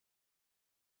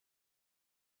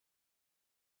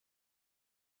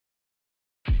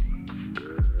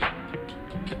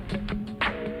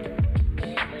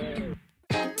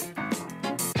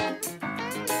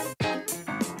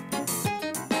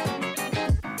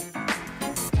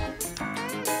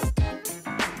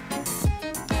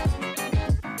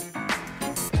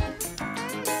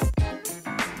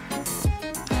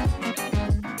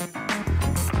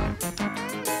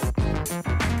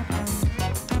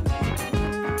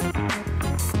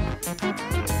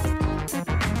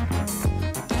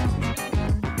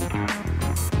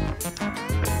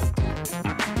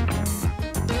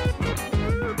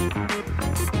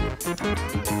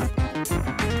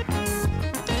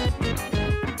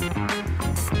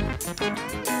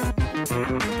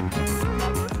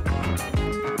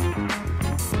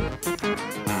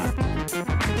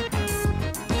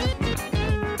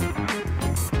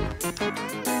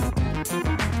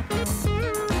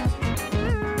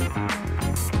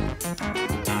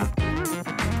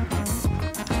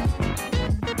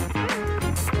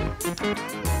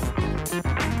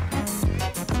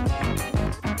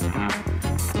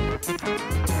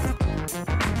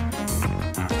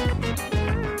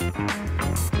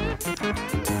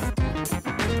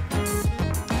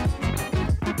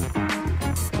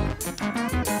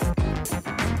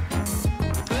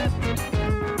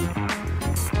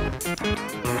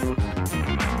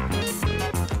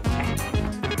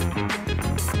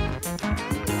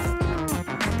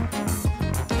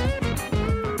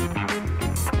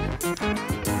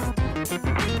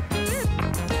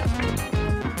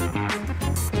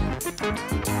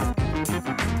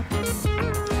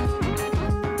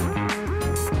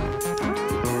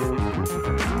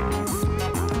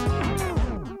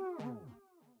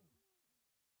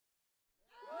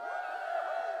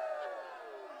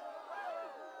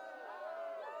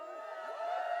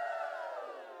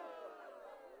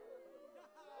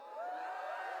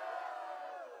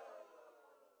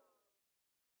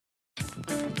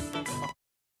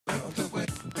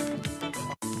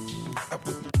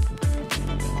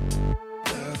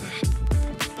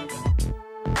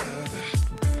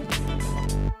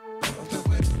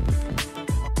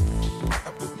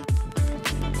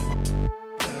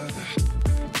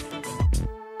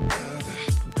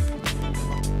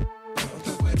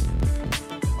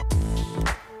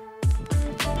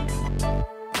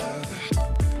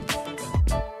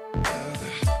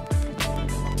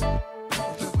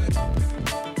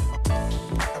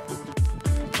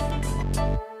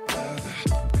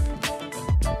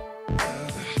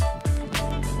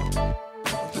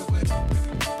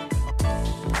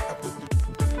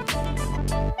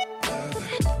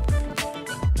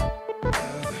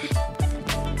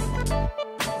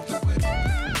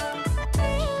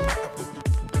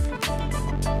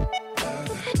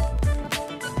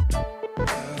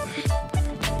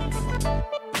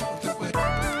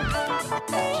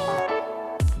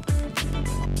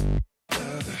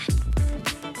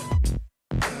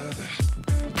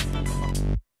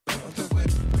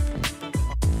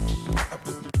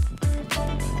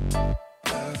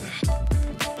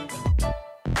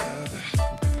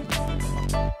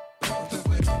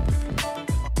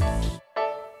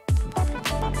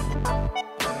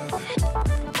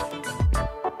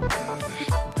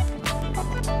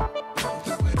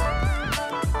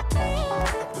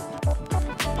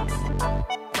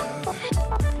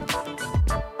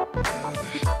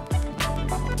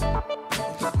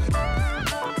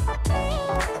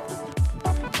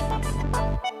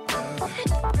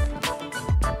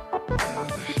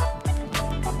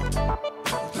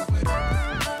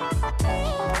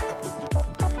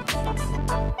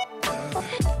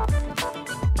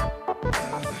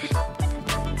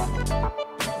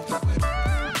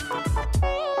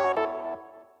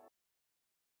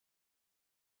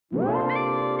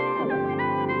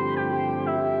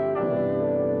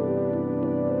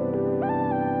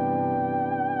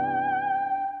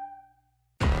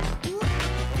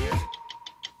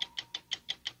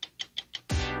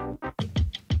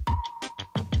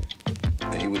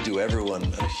would do everyone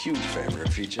a huge favor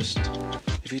if he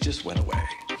just went away.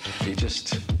 If he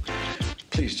just,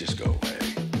 please just go away.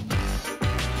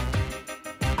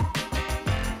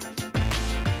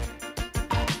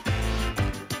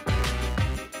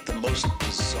 The most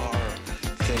bizarre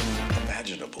thing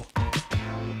imaginable.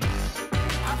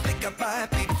 I think I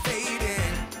might be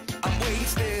fading. I'm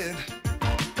wasted.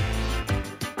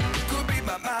 Could be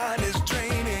my mind is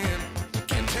draining.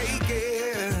 Can't take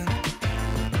it.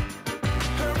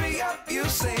 Hurry up, you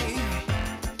say.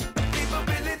 People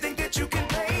really think that you can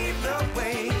pave the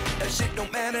way. That shit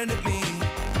don't matter to me.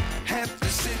 Have to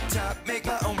sit tight, make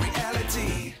my own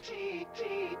reality.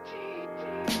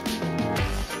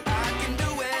 I can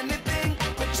do anything,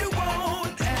 but you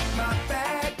won't have my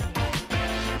back.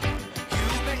 You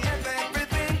may have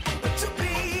everything, but to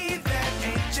be that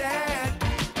ain't jack.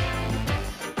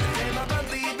 Then I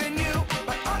believe in you,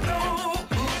 but I know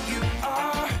who you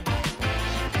are.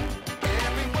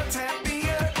 Everyone's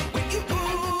happier when you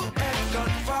have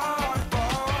gone far,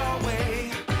 far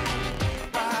away.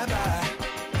 Bye bye,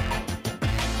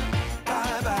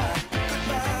 bye bye,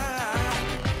 goodbye,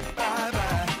 bye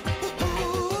bye,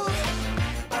 ooh,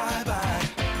 bye bye.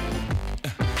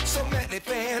 So many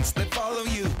fans that follow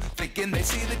you, thinking they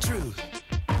see the truth.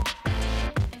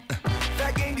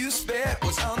 That game you spent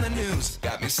was on the news,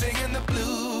 got me singing the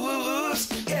blues.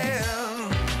 Yeah,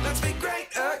 let's be great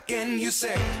again, you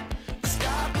say.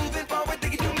 Stop moving forward,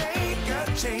 thinking you make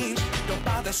a change. Don't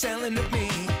bother selling to me,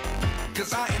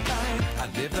 cause I ain't lying, I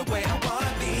live the way I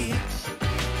wanna be.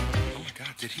 Oh my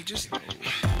God, did he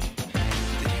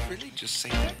really just say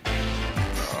that?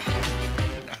 Oh,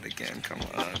 not again, come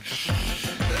on.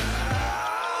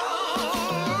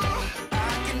 I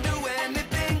can do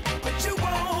anything, but you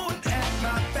won't have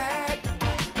my back.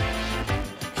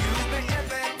 You may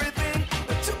have everything,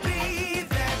 but to be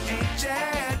that ain't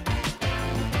jack.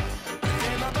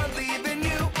 Then I believe in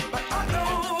you, but I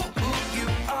know who you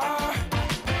are.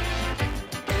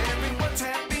 Everyone's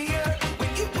happier when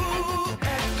you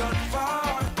have gone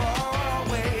far, far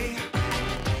away.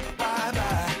 Bye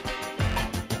bye,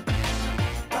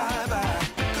 bye bye,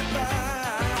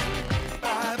 goodbye,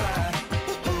 bye bye,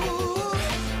 ooh,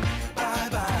 bye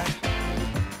bye.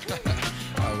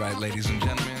 All right, ladies and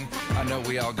gentlemen, I know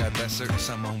we all got that certain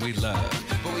someone we love,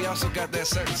 but we also got that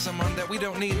certain someone that we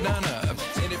don't need none of.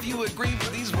 And if you agree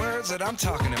with these words that I'm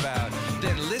talking about,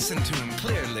 then listen to them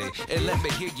clearly and let me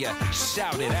hear you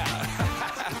shout it out.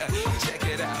 Check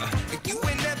it out. You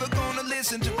ain't never gonna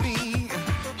listen to me.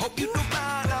 Hope you don't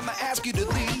mind, I'ma ask you to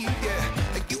leave. Yeah,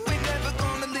 you ain't never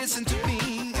gonna listen to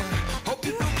me. Hope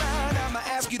you don't mind, I'ma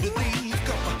ask you to leave.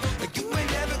 Come on, you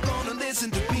ain't never gonna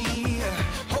listen to me.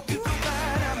 Hope you don't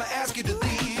mind, I'ma ask you to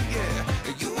leave. Yeah,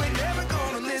 you ain't never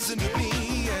gonna listen to me.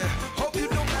 Hope you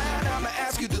don't mind, I'ma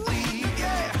ask you to leave.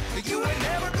 Yeah, you ain't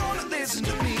never gonna listen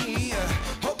to me.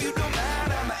 Hope you don't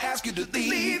mind, I'ma ask you to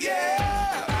leave. Yeah,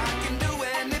 I can do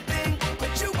anything,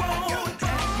 but you won't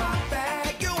have my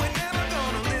back. You ain't never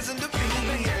gonna listen to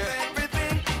me.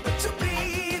 Everything, but to be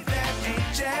that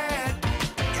ain't jack.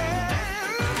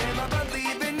 Yeah, and I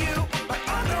believe in you, but I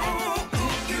know who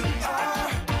you are.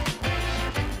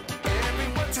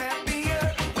 Everyone's happier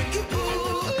when you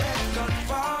have gone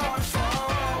far,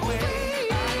 far away.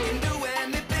 I can do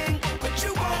anything, but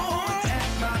you won't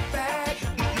have my back.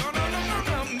 No, no, no, no,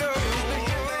 no, no. You may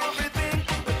have everything,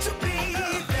 but to be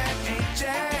that ain't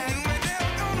jack. You ain't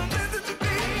never gonna listen to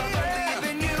me. I believe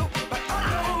in you, but I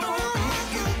know who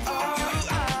you are,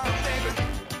 baby.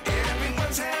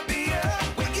 Everyone's happier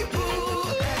when you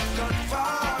have gone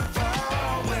far,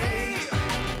 far away.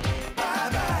 Bye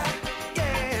bye,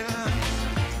 yeah.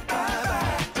 Bye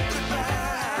bye, goodbye.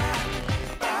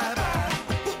 Bye bye,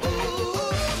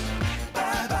 ooh.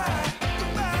 Bye bye,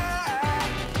 goodbye.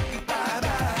 Bye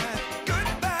bye,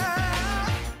 goodbye.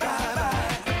 Bye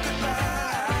bye, goodbye.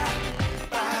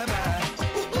 Bye bye,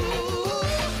 ooh.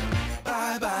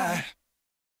 Bye bye.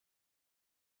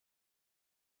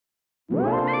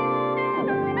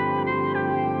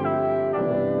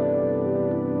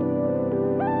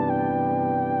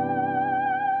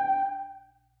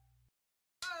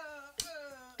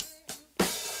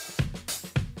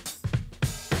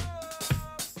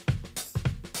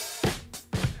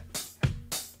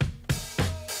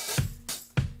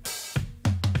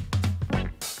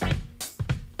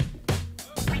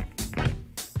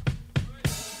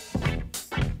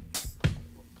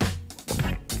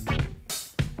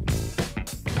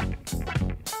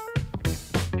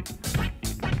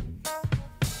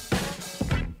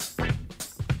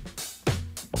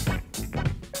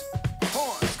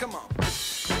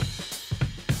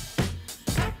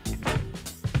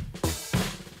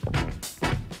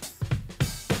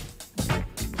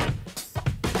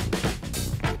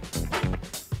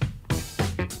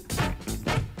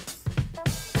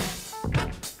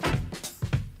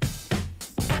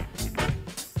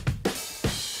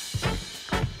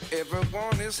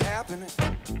 Everyone is happening,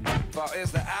 far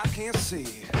as the eye can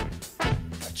see.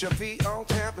 Got your feet on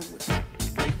tapping with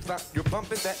you're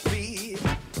bumping that beat.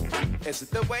 Is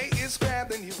it the way it's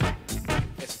grabbing you?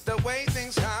 Is it the way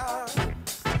things are?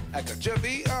 I got your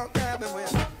feet on tapping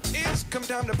with. It's come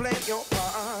time to play your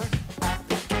part. I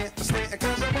can't stand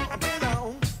cause I won't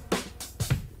belong.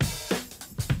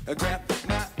 Grab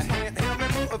my hand, help me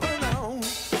move along.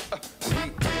 We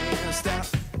can't stop.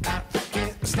 I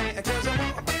can't stand cause I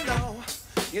won't belong.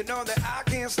 You know that I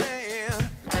can't stand.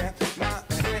 Grab my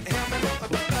hand, help me move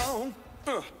along.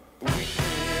 We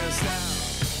can't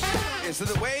stop. Is it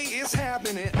the way it's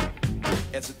happening?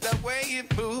 Is it the way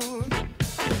it moves?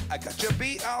 I got your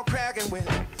beat all cracking with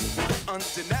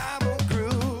undeniable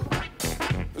groove.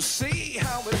 See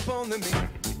how it's pulling me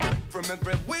from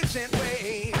every which and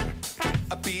way.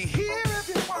 I'll be here if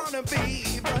you wanna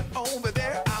be, but over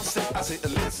there I say,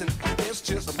 listen, it's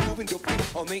just moving your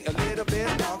feet on me a little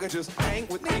bit longer. Just hang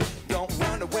with me, don't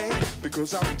run away,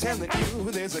 because I'm telling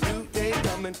you there's a new day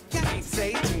coming. Ain't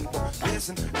say to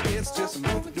listen, it's just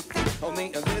moving your feet on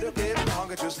me a little bit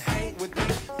longer. Just hang with me,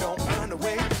 don't run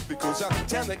away, because I'm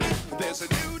telling you there's a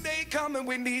new day coming.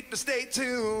 We need to stay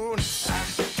tuned. I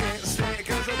can't stay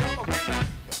cause I won't be long.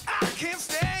 I can't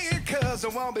stay cause I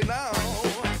won't be long.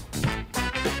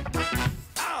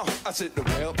 I said the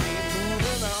well be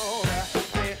moving on. I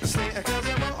can't stand cause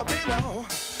I won't be long.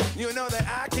 You know that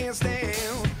I can't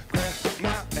stand. Grab my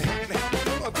hand, help me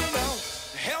move along.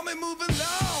 Help me move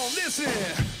along. Listen,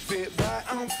 fit right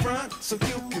on front so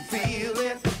you can feel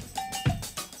it.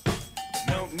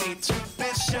 No need to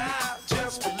be shy,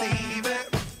 just believe it.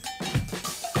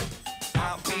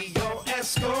 I'll be your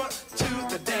escort to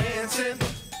the dancing.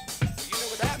 You know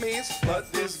what that means?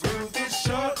 But this groove is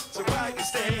short, so why you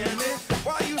standing?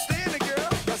 Why you standing, girl?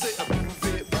 I said I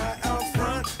move it right out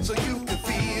front so you can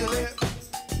feel it.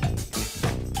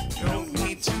 No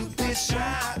need to be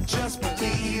shy, just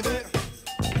believe it.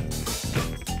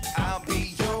 I'll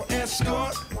be your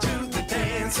escort to the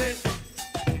dancing.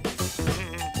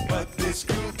 But this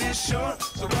groove is short,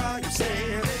 so why you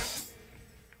standing?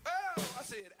 Oh, I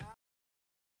said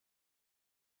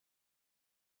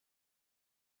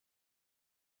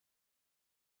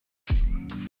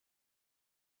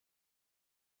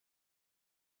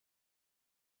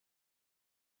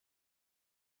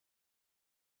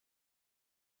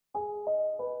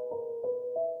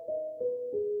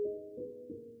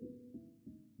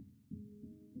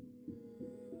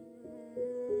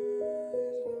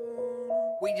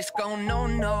we just go no,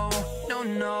 no, no,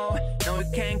 no. No, we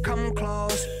can't come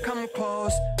close, come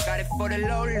close. Got it for the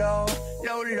low, low,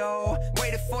 low, low.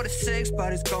 Waited for the 6,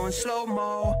 but it's going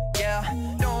slow-mo. Yeah,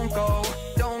 don't go,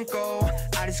 don't go.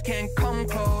 I just can't come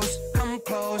close, come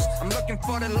close. I'm looking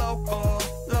for the local,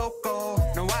 local.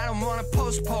 No, I don't wanna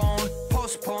postpone,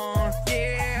 postpone.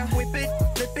 Yeah, whip it,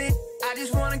 flip it. I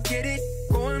just wanna get it.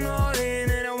 Going all in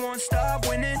and I won't stop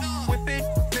winning. Whip it,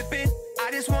 flip it.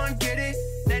 I just wanna get it.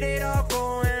 Let it all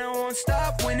go and I won't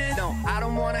stop winning. No, I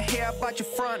don't wanna hear about your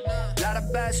front. Lot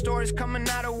of bad stories coming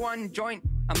out of one joint.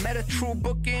 I met a true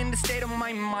bookie in the state of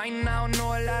my mind. Now I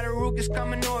know a lot of rookies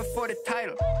coming over for the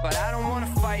title, but I don't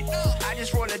wanna fight, I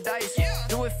just roll the dice.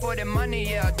 Do it for the money,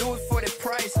 yeah, do it for the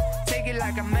price. Take it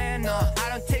like a man, I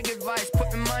don't take advice.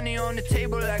 Putting money on the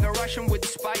table like a Russian with the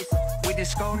spice. We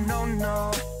just go no,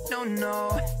 no, no,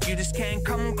 no. You just can't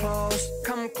come close,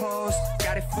 come close.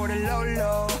 Got it for the low,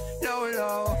 low, low,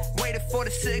 low. Waited for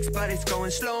the 6, but it's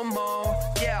going slow-mo.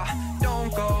 Yeah,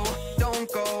 don't go, don't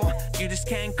go. You just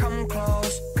can't come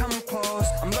close, come close.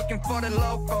 I'm looking for the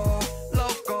local,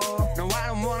 local. No, I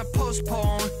don't wanna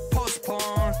postpone,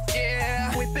 postpone.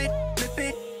 Yeah, whip it, flip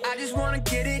it. I just wanna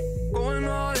get it. Going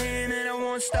all in and I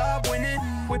won't stop winning.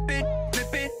 Whip it,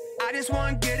 flip it. I just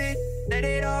wanna get it. Let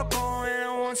it all go and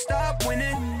I won't stop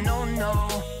winning. No, no,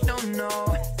 no,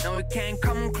 no. No, we can't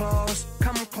come close,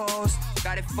 come close.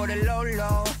 Got it for the low,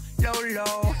 low, low,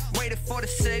 low. Waited for the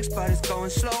 6, but it's going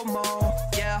slow-mo.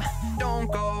 Yeah,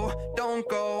 don't go, don't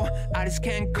go. I just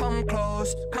can't come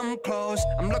close, come close.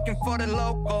 I'm looking for the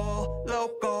local,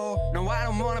 local. No, I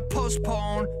don't wanna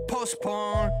postpone,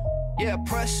 postpone. Yeah,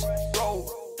 press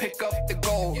roll, pick up the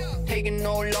goal. Taking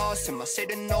no loss in my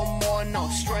city, no more, no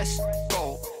stress.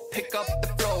 Go, pick up the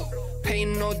flow.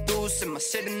 Paying no dues in my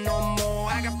city, no more.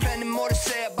 I got plenty more to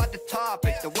say about the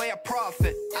topic, the way I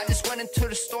profit. I just went into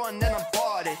the store and then I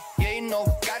bought it. Yeah, you know,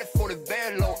 got it for the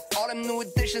very low. All them new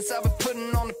additions I've been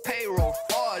putting on the payroll.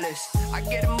 All this, I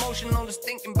get emotional just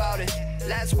thinking about it.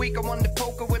 Last week I won the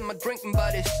poker with my drinking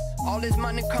buddies. All this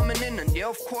money coming in and yeah,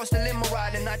 of course the limo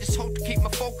ride. And I just hope to keep my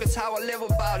focus how I live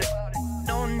about it.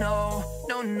 No, no,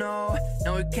 no, no,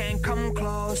 no, you can't come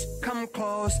close, come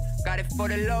close. Got it for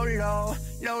the low, low,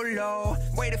 low, low.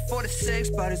 Waited for the 6,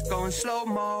 but it's going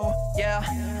slow-mo, yeah.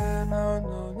 Yeah, no,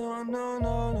 no, no, no, no,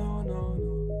 no, no, no.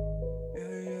 Yeah,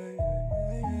 yeah,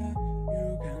 yeah, yeah, yeah.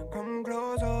 You can't come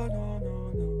close, oh, no,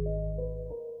 no, no.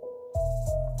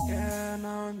 Yeah,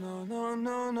 no, no, no,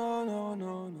 no, no, no,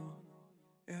 no, no.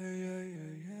 Yeah, yeah,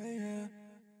 yeah, yeah, yeah.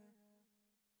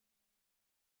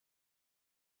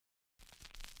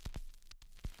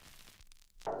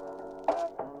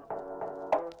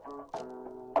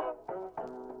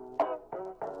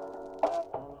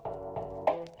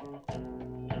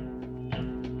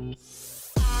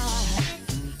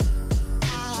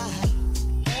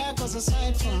 There goes a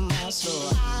sight from my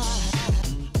soul.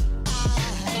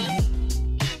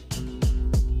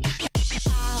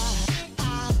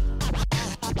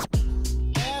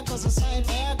 There goes a sight,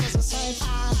 there goes a sight.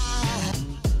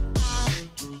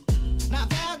 Now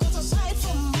there goes a sight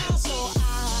from my soul.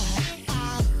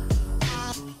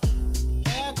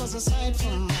 There goes a sight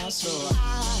from my soul.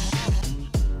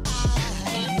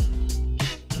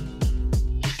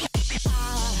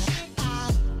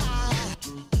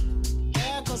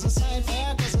 There goes a sight,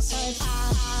 there goes a sight.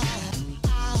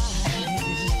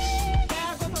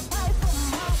 There goes a sight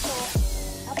from my soul.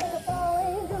 I think a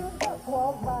fallen angel just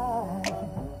walked by.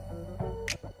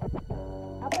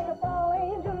 I think a fallen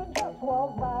angel just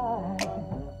walked by.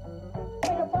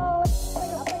 I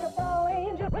think a fallen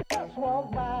angel just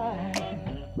walked by.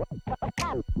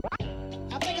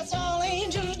 I think a fallen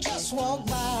angel just walked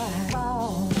by.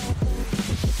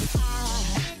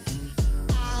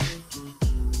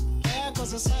 There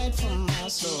goes a sight from my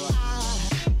soul.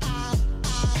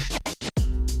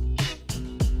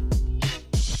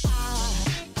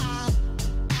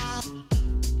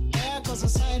 There goes a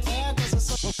sight, there goes a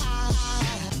sight.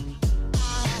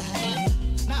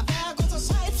 Now there goes a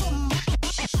sight from my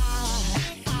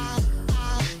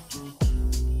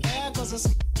there goes a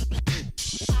sight.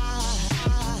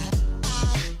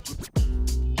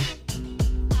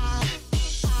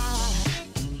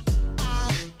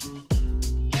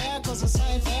 There goes a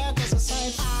sight, there goes a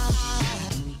sight.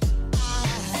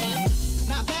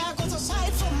 Now there goes a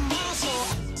sight from my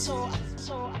soul.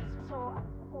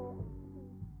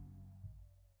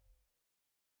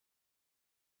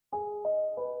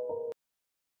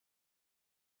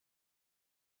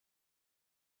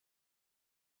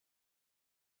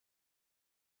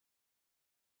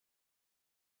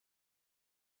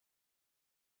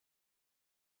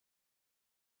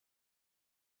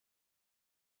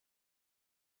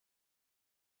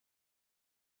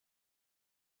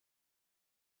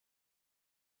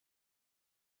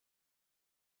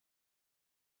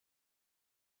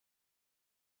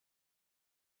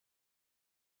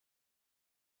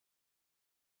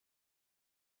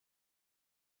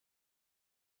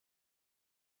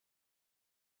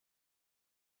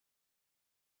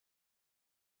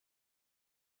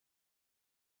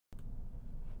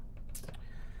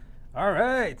 All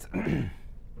right.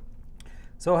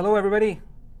 So hello everybody.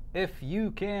 If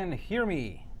you can hear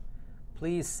me,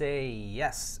 please say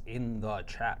yes in the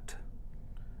chat.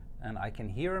 And I can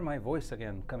hear my voice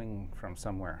again coming from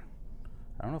somewhere.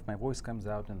 I don't know if my voice comes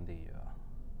out in the I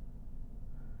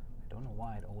don't know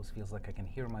why it always feels like I can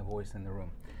hear my voice in the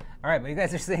room. All right, but you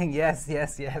guys are saying yes,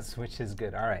 yes, yes, which is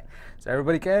good. All right, so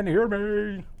everybody can hear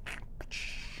me.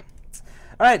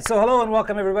 All right, so hello and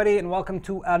welcome everybody, and welcome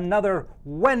to another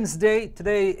Wednesday.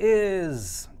 Today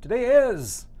is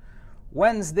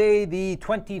Wednesday the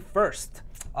 21st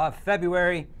of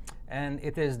February, and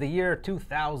it is the year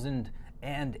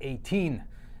 2018.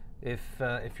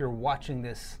 If you're watching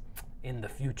this in the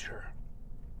future.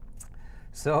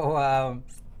 So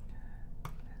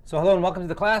hello and welcome to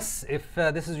the class. If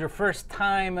this is your first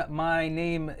time, my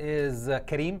name is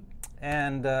Karim.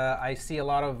 And I see a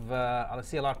lot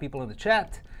of people in the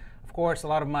chat. Of course, a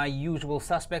lot of my usual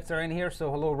suspects are in here.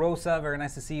 So hello, Rosa. Very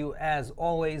nice to see you as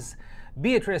always.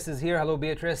 Beatrice is here. Hello,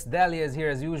 Beatrice. Dalia is here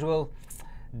as usual.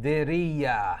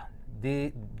 Deria.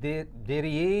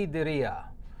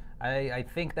 I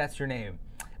think that's your name.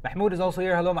 Mahmoud is also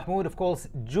here. Hello, Mahmoud. Of course,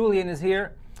 Julian is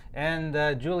here. And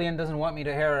Julian doesn't want me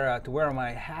to wear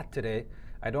my hat today.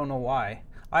 I don't know why.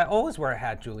 I always wear a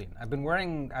hat, Julian. I've been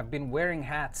wearing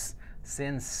hats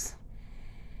since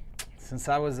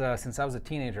I was a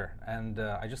teenager, and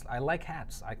I like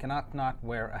hats. I cannot not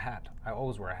wear a hat. I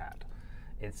always wear a hat.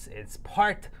 It's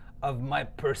part of my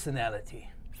personality.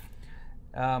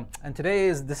 And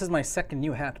this is my second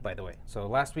new hat, by the way. So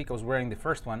last week I was wearing the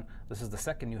first one. This is the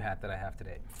second new hat that I have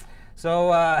today. So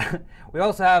we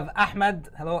also have Ahmed.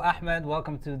 Hello, Ahmed.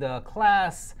 Welcome to the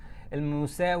class. El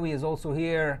Musawi is also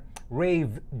here.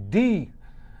 Rave D.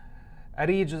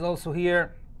 Arij is also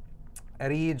here.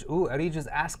 Arij is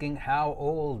asking, how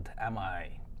old am I?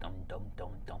 Dum dum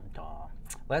dum dum dum.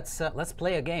 Let's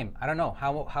play a game. I don't know,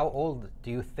 how old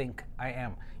do you think I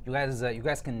am? You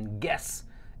guys can guess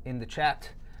in the chat,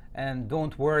 and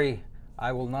don't worry,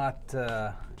 I will not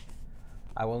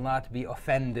be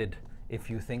offended if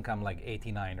you think I'm like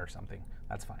 89 or something.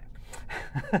 That's fine.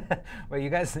 Well, you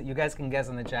guys can guess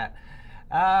in the chat.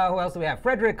 Who else do we have?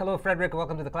 Frederick. Hello, Frederick.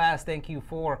 Welcome to the class. Thank you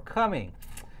for coming.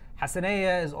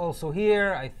 Hassaneya is also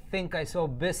here. I think I saw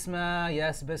Bisma.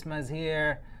 Yes, Bisma is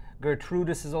here.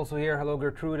 Gertrudis is also here. Hello,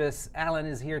 Gertrudis. Alan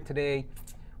is here today.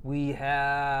 We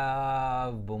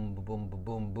have boom, boom, boom,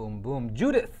 boom, boom, boom.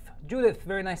 Judith. Judith,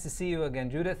 very nice to see you again,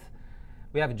 Judith.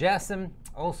 We have Jassim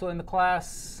also in the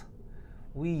class.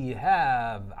 We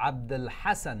have Abdul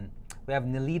Hassan. We have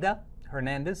Nelida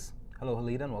Hernandez. Hello,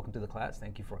 Halida, and welcome to the class.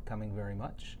 Thank you for coming very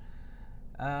much.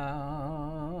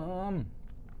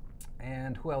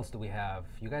 And who else do we have?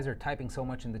 You guys are typing so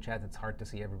much in the chat, it's hard to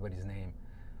see everybody's name.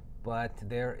 But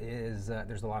there's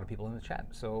a lot of people in the chat.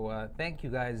 So thank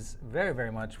you guys very,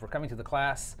 very much for coming to the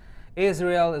class.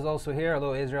 Israel is also here.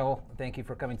 Hello, Israel. Thank you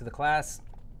for coming to the class.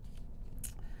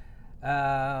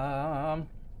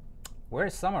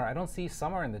 Where's Summer? I don't see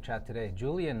Summer in the chat today.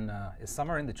 Julian, is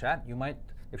Summer in the chat? You might,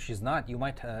 if she's not, you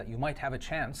might have a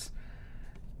chance,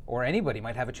 or anybody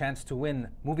might have a chance to win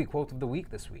movie quote of the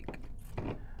week this week.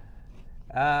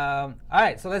 All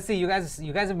right, so let's see. You guys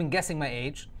have been guessing my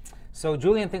age. So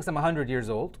Julian thinks I'm 100 years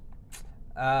old.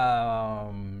 I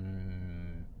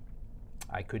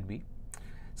could be.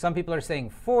 Some people are saying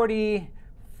 40,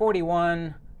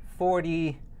 41,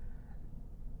 40,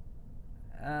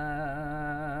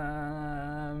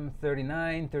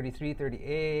 39, 33,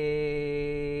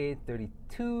 38,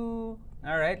 32.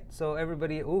 All right, so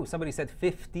everybody, ooh, somebody said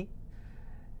 50.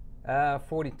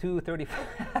 42, 35.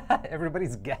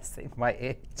 Everybody's guessing my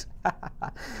age.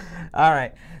 All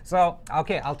right. So,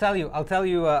 okay, I'll tell you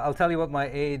what my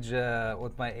age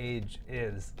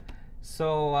is.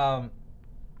 So,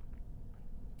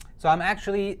 so I'm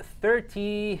actually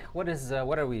 30. What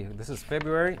are we? This is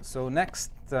February. So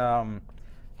next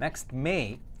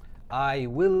May, I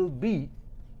will be.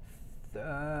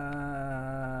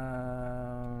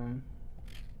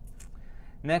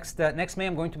 Next May,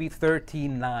 I'm going to be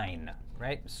 39,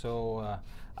 right? So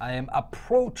I am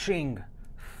approaching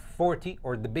 40,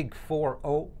 or the big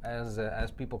 40, as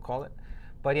people call it.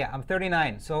 But yeah, I'm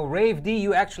 39. So Rave D,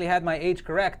 you actually had my age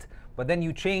correct, but then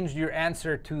you changed your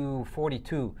answer to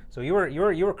 42. So you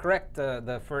were correct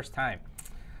the first time.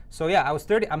 So yeah,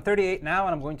 I'm 38 now,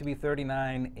 and I'm going to be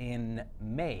 39 in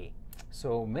May.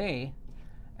 So May,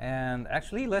 and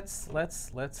actually let's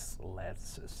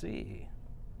see.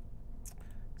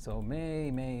 So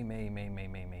May.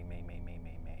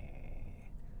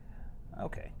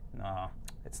 Okay, no,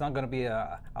 it's not going to be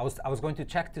a. I was going to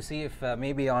check to see if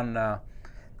maybe on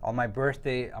my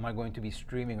birthday am I going to be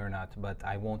streaming or not, but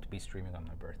I won't be streaming on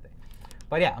my birthday.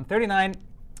 But yeah, I'm 39,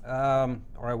 or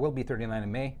I will be 39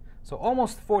 in May. So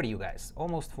almost 40, you guys,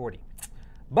 almost 40.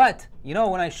 But you know,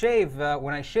 when I shave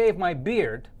my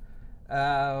beard.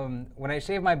 When I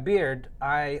shave my beard,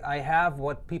 I have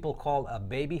what people call a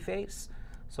baby face.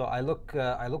 So I look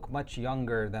much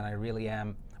younger than I really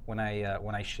am when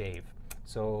I shave.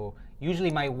 So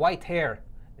usually my white hair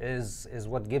is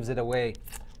what gives it away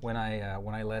when I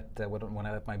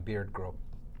let my beard grow.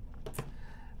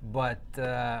 But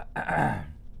but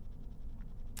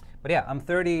yeah, I'm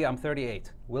 30. I'm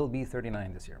 38. Will be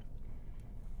 39 this year.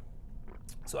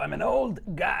 So I'm an old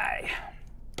guy.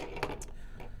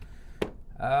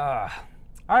 All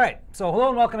right. So hello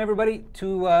and welcome everybody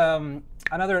to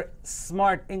another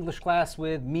Smart English class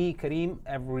with me, Karim,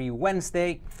 every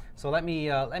Wednesday. So let me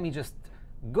just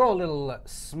go a little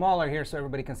smaller here so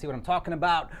everybody can see what I'm talking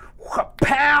about.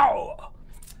 Pow!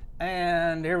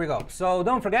 And here we go. So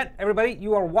don't forget, everybody,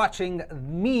 you are watching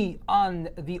me on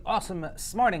the awesome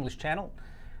Smart English channel,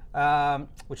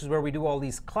 which is where we do all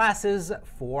these classes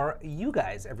for you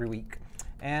guys every week.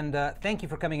 And thank you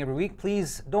for coming every week.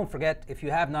 Please don't forget, if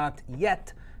you have not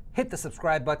yet, hit the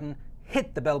subscribe button,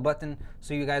 hit the bell button,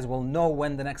 so you guys will know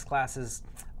when the next classes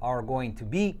are going to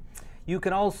be. You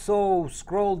can also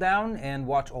scroll down and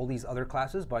watch all these other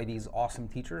classes by these awesome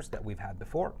teachers that we've had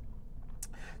before.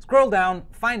 Scroll down,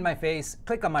 find my face,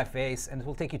 click on my face, and it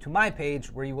will take you to my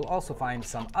page where you will also find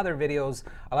some other videos.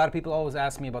 A lot of people always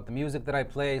ask me about the music that I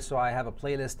play, so I have a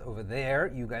playlist over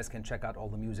there. You guys can check out all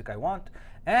the music I want.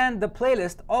 And the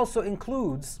playlist also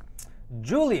includes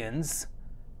Julian's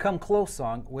Come Close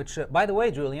song, which, by the way,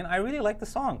 Julian, I really like the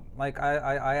song. Like,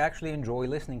 I actually enjoy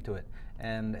listening to it.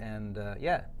 And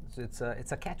yeah, It's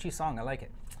a catchy song. I like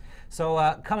it.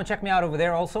 So come and check me out over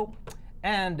there also.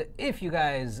 And if you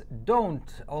guys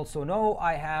don't also know,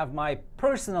 I have my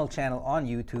personal channel on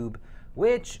YouTube,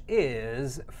 which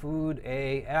is Food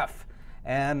AF.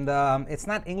 And it's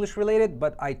not English related,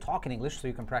 but I talk in English so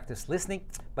you can practice listening.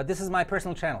 But this is my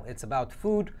personal channel. It's about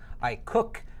food. I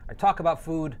cook, I talk about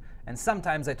food, and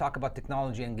sometimes I talk about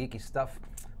technology and geeky stuff.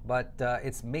 But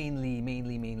it's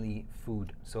mainly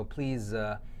food. So please,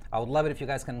 I would love it if you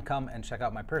guys can come and check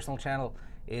out my personal channel.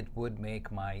 It would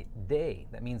make my day.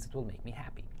 That means it will make me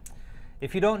happy.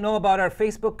 If you don't know about our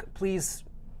Facebook, please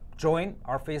join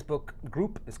our Facebook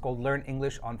group. It's called Learn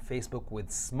English on Facebook with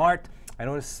Smrt. I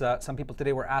noticed some people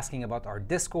today were asking about our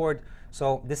Discord.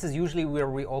 So this is usually where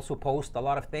we also post a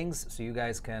lot of things, so you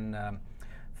guys can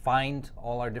find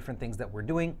all our different things that we're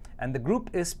doing. And the group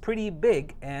is pretty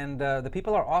big, and the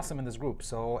people are awesome in this group.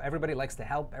 So everybody likes to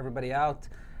help everybody out.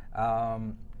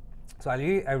 So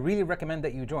I really recommend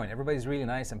that you join. Everybody's really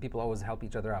nice, and people always help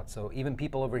each other out. So even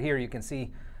people over here, you can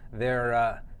see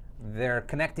they're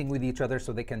connecting with each other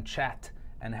so they can chat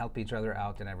and help each other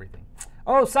out and everything.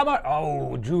 Oh, Summer!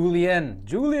 Oh, Julian!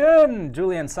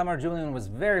 Summer, Julian was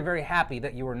very happy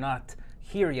that you were not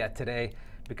here yet today,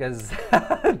 because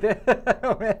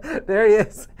there he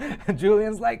is.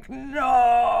 Julian's like,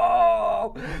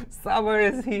 no! Summer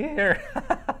is here!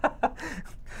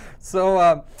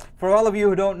 So for all of you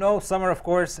who don't know, Summer, of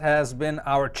course, has been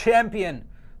our champion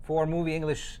for movie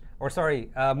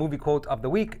quote of the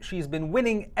week. She's been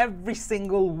winning every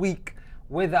single week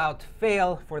without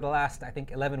fail for the last, I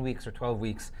think, 11 weeks or 12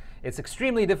 weeks. It's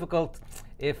extremely difficult,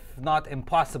 if not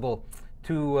impossible,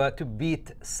 to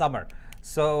beat Summer.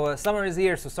 So Summer is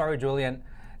here, so sorry, Julian.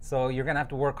 So you're gonna have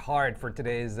to work hard for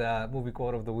today's movie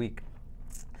quote of the week.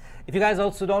 If you guys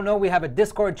also don't know, we have a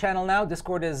Discord channel now.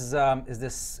 Discord is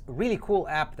this really cool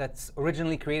app that's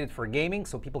originally created for gaming,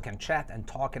 so people can chat and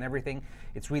talk and everything.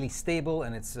 It's really stable,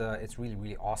 and it's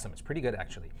really awesome. It's pretty good,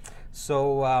 actually.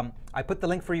 So I put the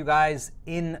link for you guys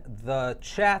in the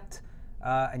chat,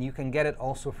 and you can get it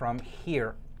also from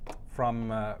here,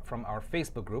 from our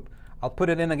Facebook group. I'll put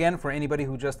it in again for anybody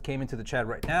who just came into the chat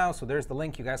right now. So there's the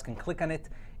link. You guys can click on it.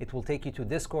 It will take you to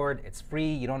Discord. It's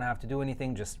free. You don't have to do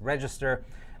anything. Just register,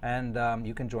 and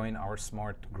you can join our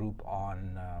Smrt group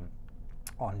on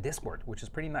Discord, which is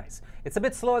pretty nice. It's a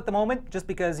bit slow at the moment, just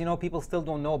because people still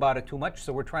don't know about it too much.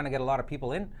 So we're trying to get a lot of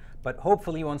people in. But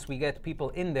hopefully, once we get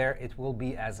people in there, it will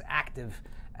be as active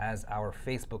as our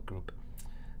Facebook group.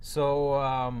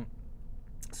 So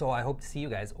so I hope to see you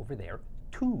guys over there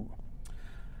too.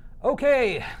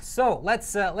 Okay, so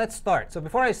let's start. So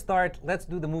before I start, let's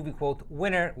do the movie quote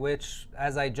winner, which,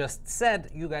 as I just said,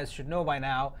 you guys should know by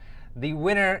now. The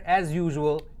winner, as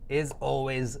usual, is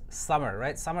always Summer,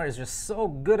 right? Summer is just so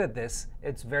good at this,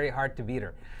 it's very hard to beat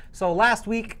her. So last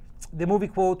week, the movie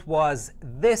quote was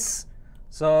this.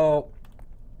 So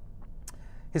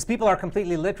his people are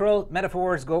completely literal.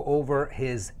 Metaphors go over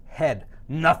his head.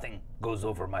 Nothing goes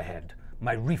over my head.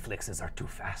 My reflexes are too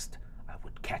fast. I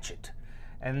would catch it.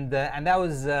 And that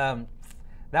was the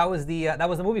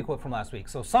movie quote from last week.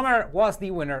 So Summer was the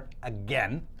winner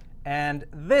again, and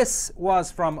this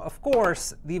was from, of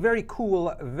course, the very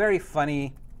cool, very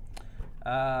funny.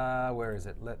 Where is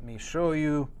it? Let me show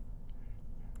you.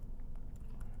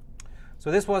 So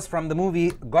this was from the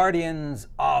movie Guardians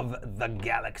of the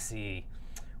Galaxy,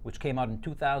 which came out in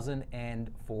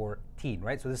 2014,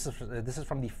 right? So this is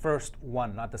from the first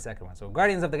one, not the second one. So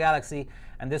Guardians of the Galaxy,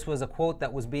 and this was a quote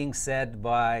that was being said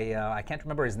by, I can't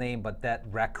remember his name, but that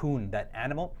raccoon, that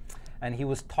animal, and he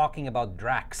was talking about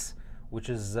Drax, which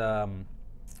is the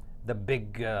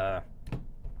big,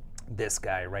 this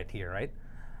guy right here, right?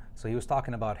 So he was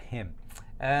talking about him.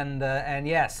 And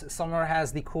yes, Summer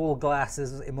has the cool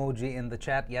glasses emoji in the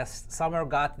chat. Yes, Summer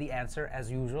got the answer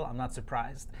as usual. I'm not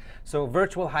surprised. So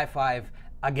virtual high five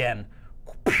again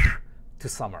to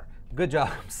Summer. Good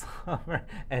job, Summer.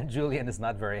 And Julian is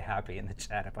not very happy in the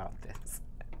chat about this.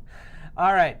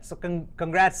 All right, so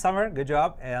congrats, Summer. Good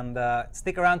job. And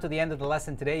stick around to the end of the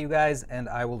lesson today, you guys, and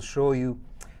I will show you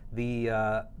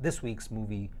the this week's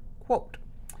movie quote.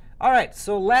 All right,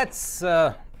 so let's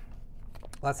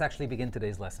actually begin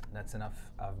today's lesson. That's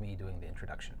enough of me doing the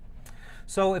introduction.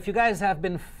 So if you guys have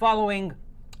been following,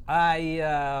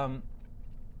 oh,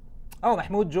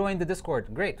 Mahmoud joined the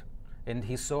Discord. Great, and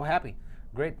he's so happy.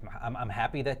 Great. I'm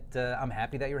happy that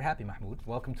you're happy, Mahmoud.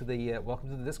 Welcome to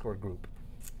the Discord group.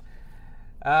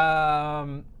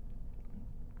 All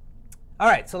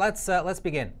right, so let's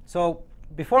begin. So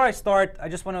before I start, I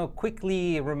just want to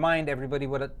quickly remind everybody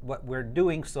what we're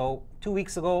doing. So 2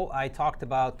 weeks ago, I talked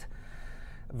about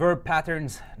verb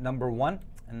patterns number 1,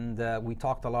 and we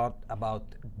talked a lot about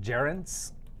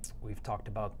gerunds. We've talked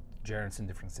about gerunds in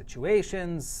different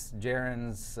situations,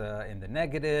 gerunds in the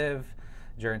negative,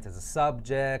 gerund as a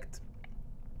subject.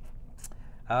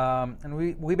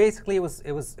 And we basically, it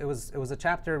was a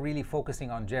chapter really focusing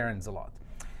on gerunds a lot.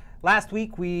 Last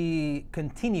week we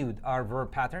continued our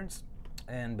verb patterns,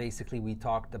 and basically we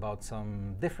talked about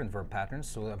some different verb patterns.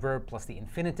 So a verb plus the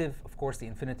infinitive. Of course, the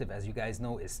infinitive, as you guys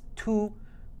know, is to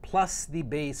plus the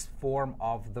base form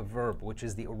of the verb, which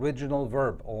is the original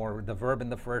verb, or the verb in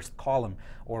the first column,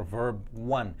 or verb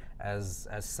 1, as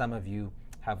some of you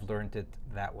have learned it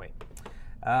that way.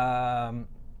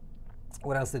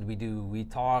 What else did we do? We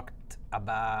talked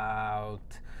about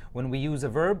when we use a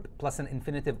verb plus an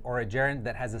infinitive or a gerund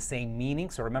that has the same meaning.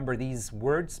 So remember, these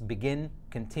words: begin,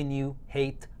 continue,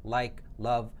 hate, like,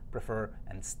 love, prefer,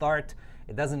 and start.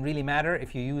 It doesn't really matter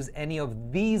if you use any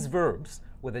of these verbs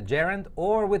with a gerund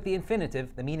or with the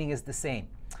infinitive, the meaning is the same.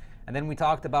 And then we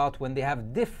talked about when they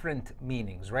have different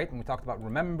meanings, right? And we talked about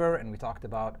remember, and we talked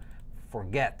about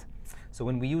forget. So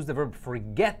when we use the verb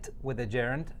forget with a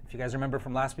gerund, if you guys remember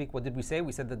from last week, what did we say?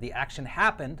 We said that the action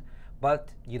happened, but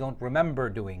you don't remember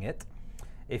doing it.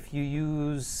 If you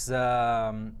use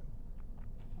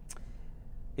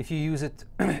if you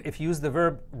use the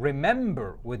verb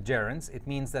remember with gerunds, it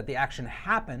means that the action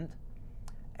happened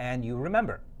and you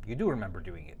remember. You do remember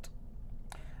doing it.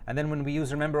 And then when we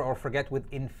use remember or forget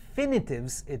with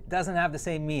infinitives, it doesn't have the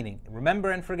same meaning.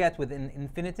 Remember and forget with an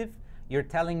infinitive, you're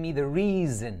telling me the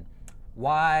reason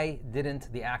why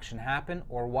didn't the action happen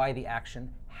or why the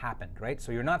action happened, right?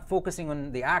 So you're not focusing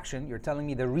on the action, you're telling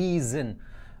me the reason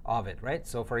of it, right?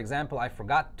 So for example, I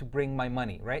forgot to bring my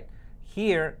money, right?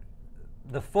 Here,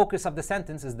 the focus of the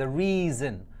sentence is the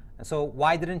reason. And so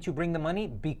why didn't you bring the money?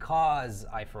 Because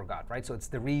I forgot, right? So it's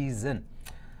the reason.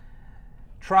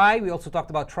 Try, we also talked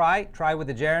about try. Try with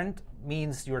the gerund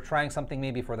means you're trying something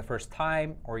maybe for the first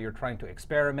time, or you're trying to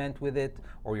experiment with it,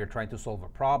 or you're trying to solve a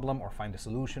problem or find a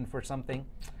solution for something.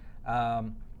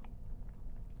 And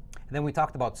then we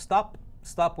talked about stop.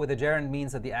 Stop with a gerund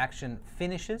means that the action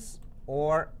finishes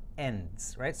or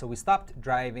ends, right? So we stopped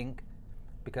driving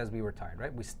because we were tired,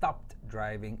 right? We stopped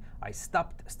driving. I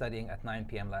stopped studying at 9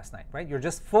 p.m. last night, right? You're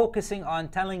just focusing on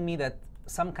telling me that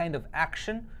some kind of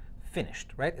action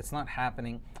finished, right? It's not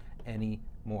happening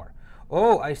anymore.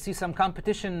 Oh, I see some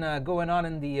competition going on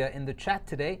in the chat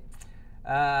today.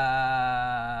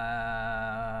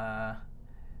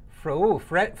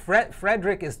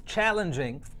 Frederick is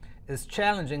challenging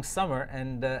Summer,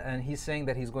 and he's saying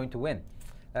that he's going to win.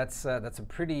 That's a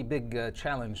pretty big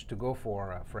challenge to go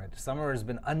for, Fred. Summer has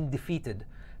been undefeated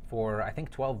for, I think,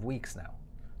 12 weeks now.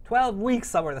 12 weeks,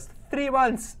 Summer. That's 3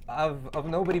 months of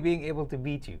nobody being able to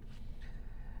beat you,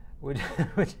 which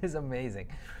is amazing.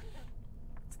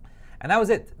 And that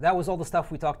was it. That was all the stuff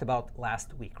we talked about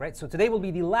last week, right? So today will be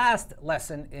the last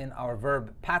lesson in our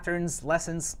verb patterns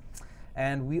lessons,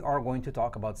 and we are going to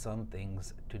talk about some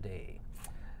things today.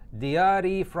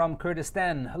 Diari from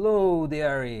Kurdistan. Hello,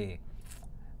 Diari.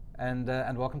 And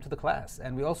welcome to the class.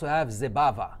 And we also have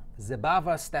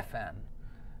Zebava Stefan.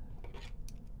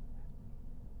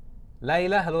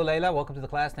 Layla, hello Layla, welcome to the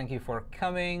class. Thank you for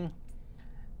coming.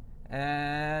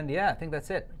 And yeah, I think that's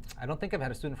it. I don't think I've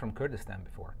had a student from Kurdistan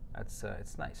before. It's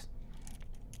nice.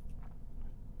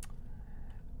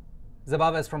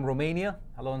 Zebava is from Romania.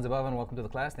 Hello, Zebava, and welcome to the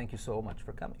class. Thank you so much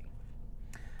for coming.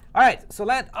 All right, so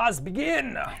let us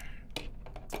begin.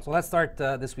 So let's start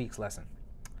this week's lesson.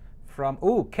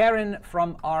 Karim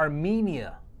from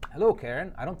Armenia. Hello,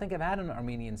 Karim. I don't think I've had an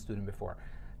Armenian student before.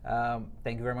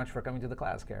 Thank you very much for coming to the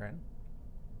class, Karim.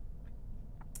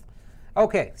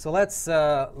 Okay, so let's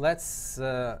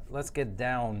get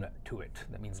down to it.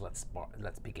 That means let's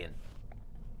begin.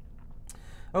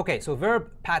 Okay, so verb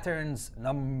patterns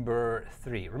number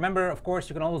 3. Remember, of course,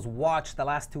 you can always watch the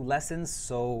last 2 lessons.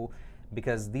 So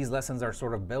because these lessons are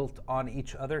sort of built on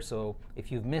each other. So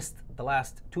if you've missed the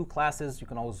last 2 classes, you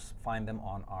can always find them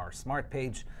on our Smrt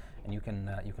page, and you can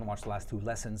watch the last 2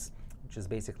 lessons, which is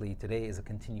basically today is a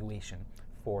continuation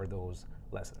for those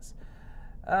lessons.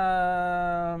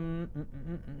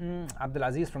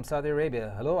 Abdulaziz from Saudi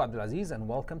Arabia. Hello, Abdulaziz, and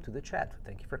welcome to the chat.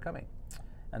 Thank you for coming.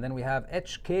 And then we have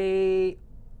HK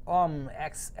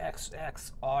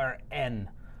XXXRN.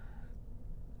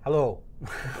 Hello.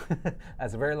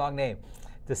 That's a very long name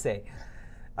to say.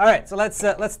 All right, so let's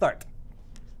start.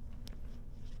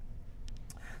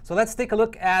 So let's take a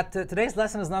look at today's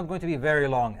lesson. Is not going to be very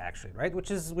long, actually, right? Which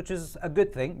is a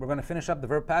good thing. We're going to finish up the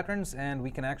verb patterns, and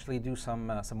we can actually do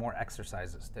some more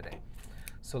exercises today.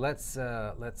 So let's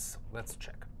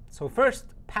check. So first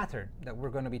pattern that we're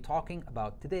going to be talking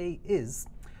about today is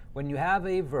when you have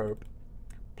a verb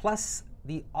plus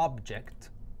the object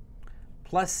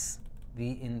plus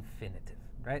the infinitive,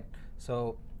 right?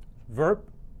 So verb,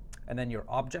 and then your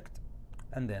object,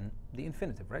 and then the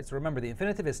infinitive, right? So remember, the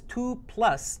infinitive is 2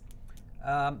 plus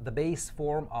the base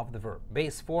form of the verb.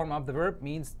 Base form of the verb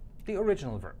means the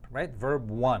original verb, right? Verb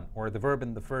 1, or the verb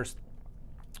in the first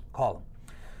column.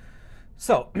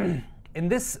 So in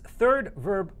this third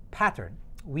verb pattern,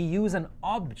 we use an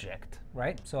object,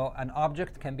 right? So an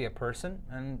object can be a person,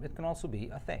 and it can also be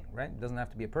a thing, right? It doesn't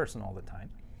have to be a person all the time.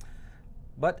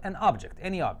 But an object,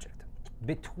 any object,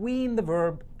 between the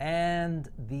verb and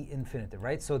the infinitive,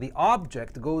 right? So the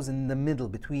object goes in the middle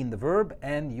between the verb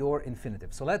and your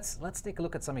infinitive. So let's take a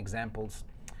look at some examples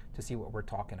to see what we're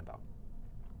talking about.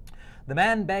 The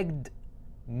man begged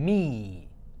me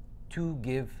to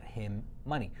give him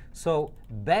money. So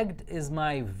begged is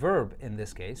my verb in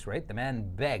this case, right? The man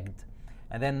begged.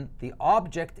 And then the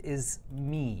object is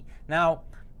me. Now,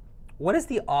 what is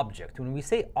the object? When we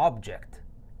say object,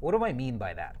 what do I mean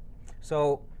by that?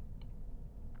 So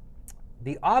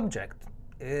the object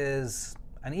is,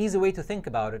 an easy way to think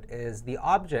about it is, the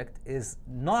object is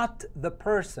not the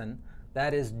person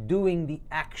that is doing the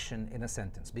action in a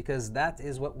sentence, because that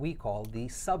is what we call the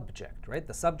subject, right?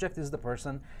 The subject is the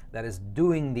person that is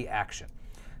doing the action.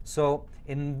 So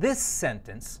in this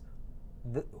sentence,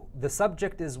 the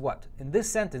subject is what? In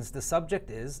this sentence, the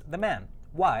subject is the man.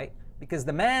 Why? Because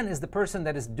the man is the person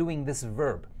that is doing this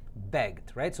verb,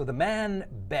 begged, right? So the man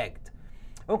begged.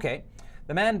 Okay,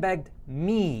 the man begged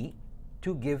me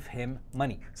to give him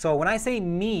money. So when I say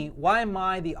me, why am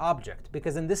I the object?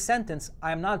 Because in this sentence,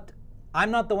 I'm not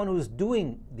the one who's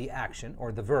doing the action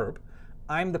or the verb.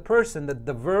 I'm the person that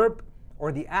the verb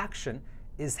or the action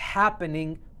is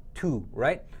happening to,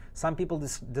 right? Some people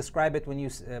describe it when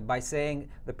by saying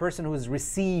the person who is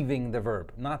receiving the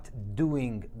verb, not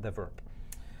doing the verb.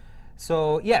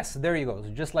 So yes, there you go.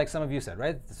 Just like some of you said,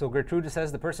 right? So Gertrude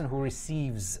says the person who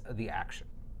receives the action.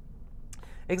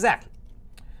 Exactly.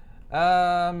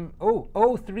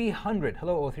 O300.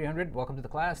 Hello, O300. Welcome to the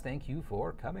class. Thank you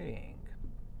for coming.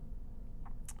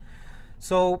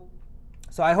 So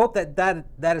I hope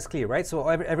that is clear, right? So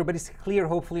everybody's clear,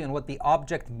 hopefully, on what the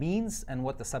object means and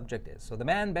what the subject is. So the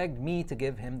man begged me to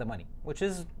give him the money, which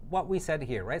is what we said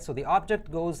here, right? So the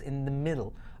object goes in the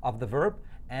middle of the verb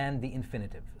and the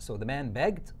infinitive. So the man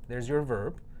begged, there's your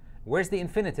verb. Where's the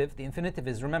infinitive? The infinitive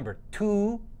is, remember,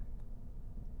 to,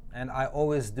 and I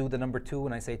always do the number 2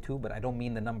 when I say to, but I don't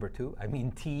mean the number 2. I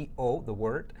mean T-O, the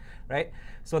word, right?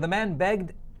 So the man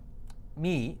begged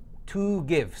me to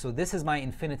give. So this is my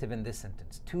infinitive in this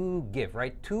sentence. To give,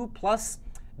 right? To plus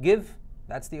give,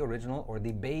 that's the original or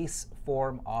the base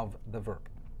form of the verb.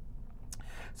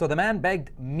 So the man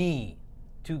begged me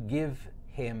to give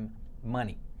him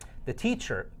money. The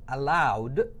teacher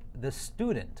allowed the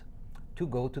student to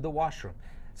go to the washroom.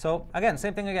 So again,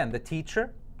 same thing again. The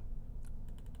teacher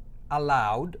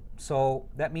allowed, so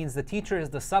that means the teacher is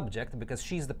the subject because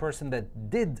she's the person that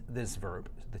did this verb.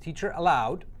 The teacher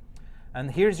allowed,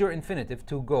 and here's your infinitive,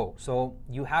 to go. So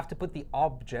you have to put the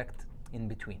object in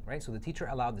between, right? So the teacher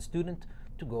allowed the student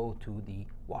to go to the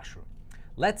washroom.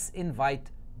 Let's invite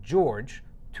George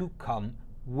to come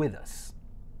with us.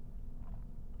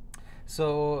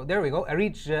 So there we go.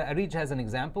 Arij has an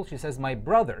example. She says, my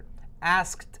brother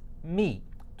asked me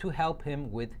to help him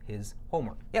with his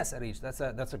homework. Yes, Arij,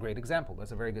 that's a great example.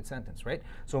 That's a very good sentence, right?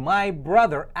 So my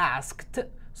brother asked,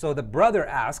 so the brother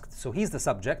asked, so he's the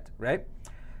subject, right?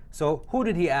 So who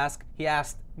did he ask? He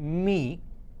asked me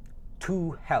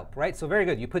to help, right? So very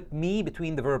good. You put me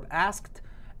between the verb asked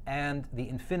and the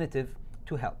infinitive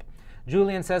to help.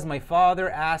 Julian says, my father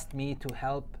asked me to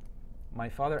help. My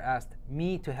father asked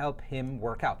me to help him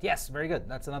work out. Yes, very good.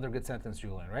 That's another good sentence,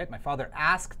 Julian, right? My father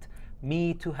asked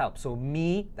me to help. So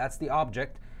me, that's the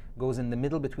object, goes in the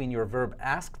middle between your verb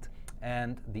asked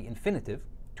and the infinitive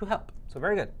to help. So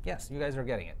very good. Yes, you guys are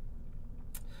getting it.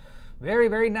 Very,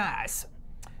 very nice.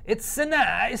 It's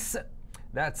nice.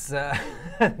 That's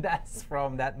that's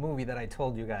from that movie that I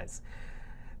told you guys.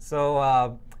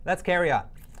 So let's carry on.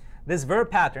 This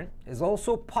verb pattern is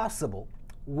also possible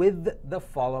with the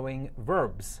following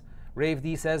verbs. Rave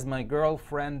D says, my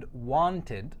girlfriend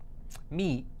wanted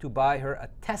me to buy her a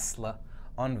Tesla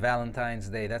on Valentine's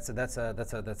Day. That's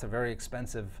a very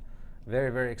expensive,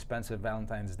 very expensive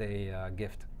Valentine's Day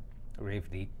gift, Rave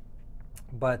D.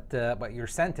 But your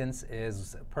sentence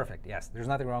is perfect. Yes, there's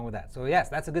nothing wrong with that. So yes,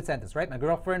 that's a good sentence, right? My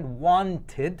girlfriend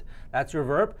wanted, that's your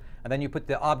verb, and then you put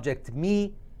the object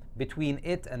me between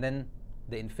it and then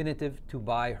the infinitive to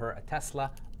buy her a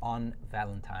Tesla on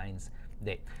Valentine's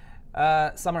Day.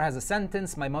 Summer has a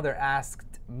sentence. My mother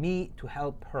asked me to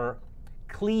help her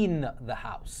clean the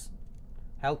house.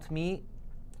 asked me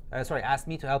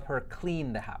to help her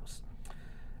clean the house.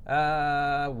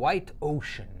 White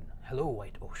Ocean. Hello,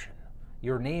 White Ocean.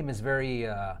 Your name is very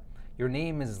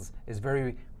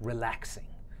very relaxing.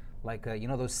 Like you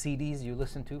know those CDs you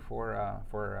listen to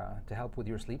to help with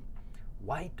your sleep.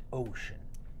 White Ocean.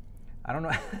 I don't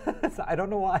know. I don't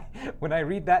know why. When I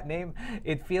read that name,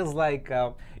 it feels like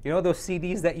you know those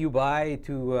CDs that you buy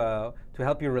to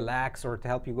help you relax or to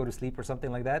help you go to sleep or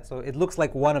something like that. So it looks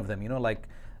like one of them. You know, like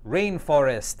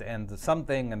rainforest and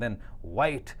something, and then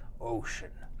White Ocean.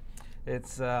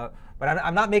 It's but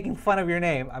I'm not making fun of your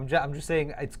name. I'm just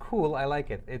saying it's cool. I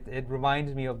like it. It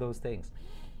reminds me of those things.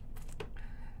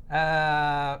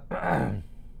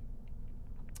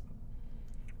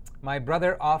 My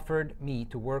brother offered me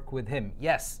to work with him.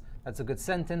 Yes, that's a good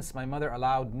sentence. My mother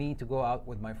allowed me to go out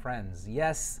with my friends.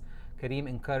 Yes, Karim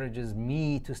encourages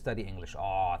me to study English.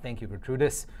 Oh, thank you,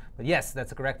 Gertrudis. But yes,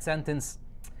 that's a correct sentence.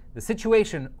 The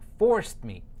situation forced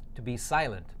me to be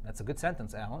silent. That's a good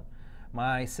sentence, Alan.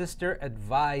 My sister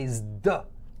advised,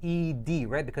 ED,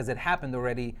 right? Because it happened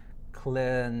already.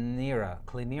 Clinira.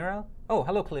 Oh,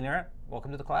 hello, Clinira.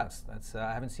 Welcome to the class.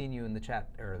 I haven't seen you in the chat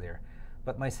earlier.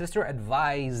 But my sister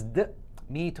advised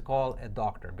me to call a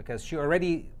doctor because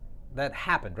that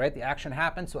happened, right? The action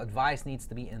happened, so advice needs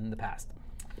to be in the past.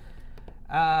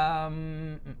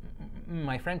 My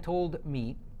friend told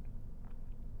me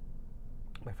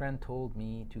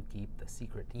to keep the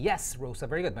secret. Yes, Rosa,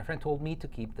 very good. My friend told me to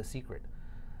keep the secret.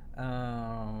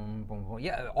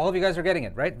 Yeah, all of you guys are getting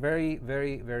it, right? Very,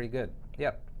 very, very good.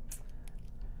 Yep.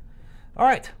 All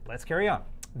right, let's carry on.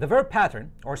 The verb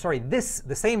pattern,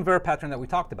 the same verb pattern that we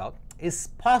talked about, is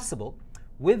possible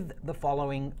with the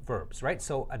following verbs, right?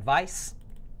 So advice,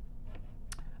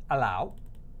 allow,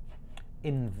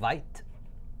 invite,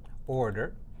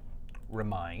 order,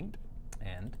 remind,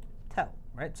 and tell,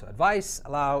 right? So advice,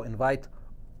 allow, invite,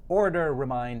 order,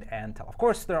 remind, and tell. Of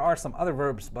course, there are some other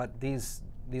verbs, but these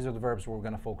are the verbs we're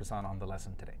going to focus on the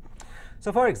lesson today.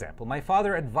 So for example, my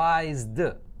father advised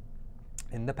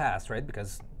in the past, right?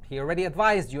 Because he already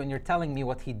advised you and you're telling me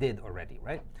what he did already,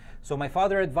 right? So my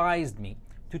father advised me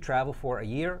to travel for a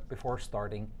year before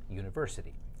starting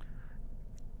university.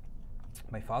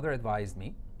 My father advised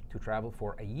me to travel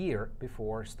for a year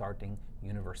before starting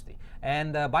university.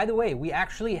 And by the way, we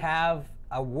actually have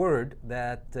a word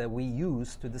that we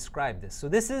use to describe this. So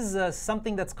this is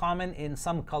something that's common in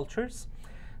some cultures.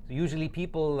 So usually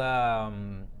people,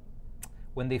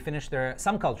 when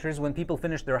people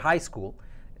finish their high school,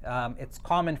 it's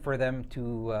common for them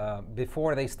to,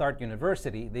 before they start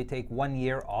university, they take 1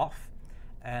 year off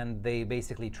and they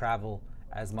basically travel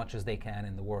as much as they can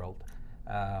in the world,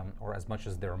 or as much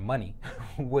as their money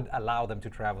would allow them to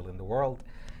travel in the world.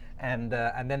 And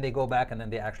then they go back and then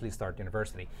they actually start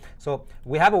university. So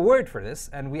we have a word for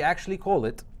this and we actually call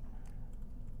it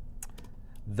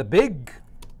the big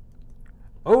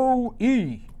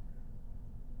OE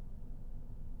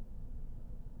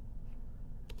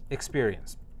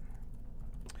experience.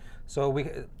 So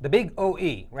the big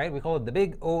OE, right? We call it the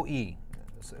big OE.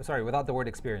 Sorry, without the word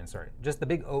experience, sorry. Just the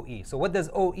big OE. So what does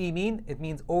OE mean? It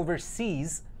means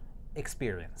overseas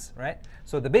experience, right?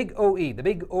 So the big OE, the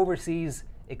big overseas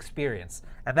experience.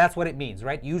 And that's what it means,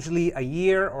 right? Usually a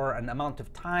year or an amount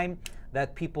of time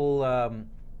that people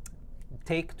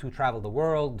take to travel the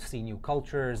world, see new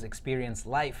cultures, experience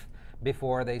life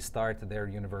before they start their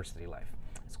university life.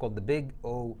 It's called the big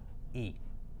OE.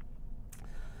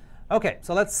 Okay,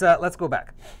 so let's go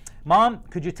back. Mom,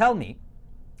 could you tell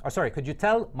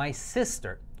my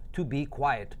sister to be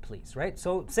quiet, please, right?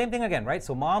 So same thing again, right?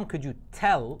 So mom, could you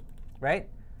tell, right?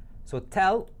 So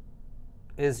tell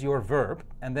is your verb,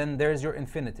 and then there's your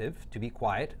infinitive, to be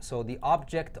quiet. So the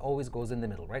object always goes in the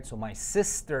middle, right? So my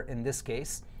sister, in this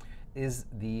case, is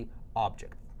the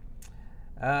object.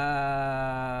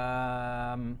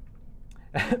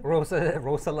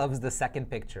 Rosa loves the second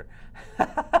picture.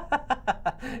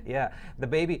 Yeah, the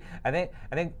baby. I think.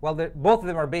 Well, both of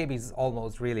them are babies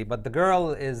almost, really. But the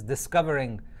girl is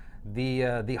discovering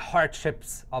the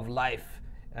hardships of life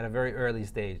at a very early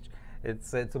stage.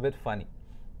 It's a bit funny.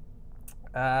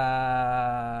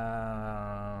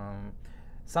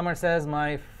 Summer says,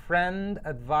 my friend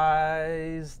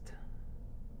advised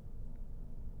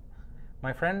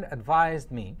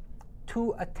me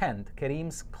to attend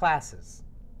Karim's classes.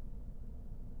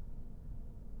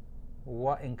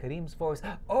 What in Karim's voice?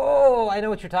 Oh, I know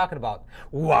what you're talking about.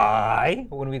 Why?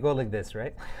 When we go like this,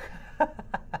 right?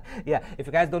 Yeah, if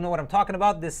you guys don't know what I'm talking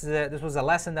about, this was a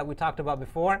lesson that we talked about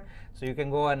before, so you can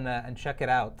go and check it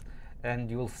out, and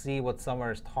you will see what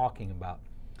Summer is talking about.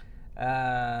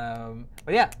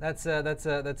 But yeah, that's a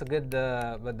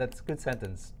good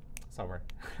sentence. summer.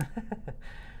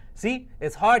 See,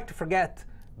 it's hard to forget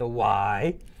the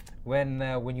why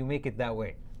when you make it that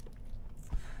way.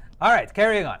 All right,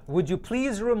 carrying on. Would you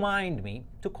please remind me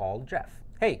to call Jeff?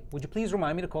 Hey, would you please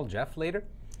remind me to call Jeff later?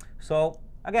 So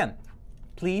again,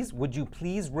 please, would you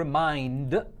please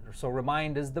remind, so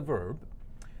remind is the verb.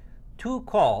 To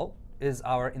call is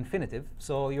our infinitive,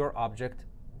 so your object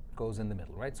goes in the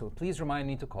middle, right? So please remind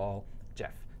me to call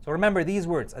Jeff. So remember these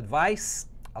words: advice,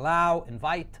 allow,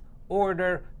 invite,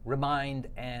 order, remind,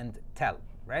 and tell,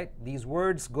 right? These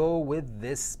words go with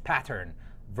this pattern: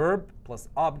 verb plus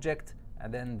object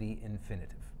and then the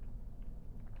infinitive.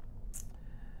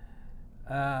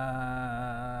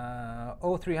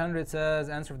 0300 says,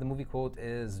 answer for the movie quote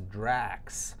is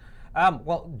Drax.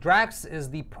 Well, Drax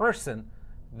is the person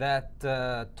that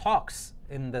talks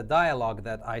in the dialogue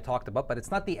that I talked about, but it's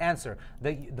not the answer.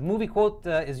 The movie quote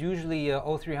is usually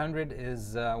 0300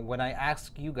 is when I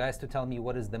ask you guys to tell me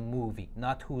what is the movie,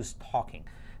 not who's talking.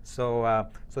 So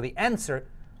so the answer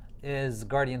is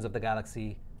Guardians of the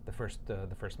Galaxy, the first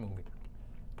movie.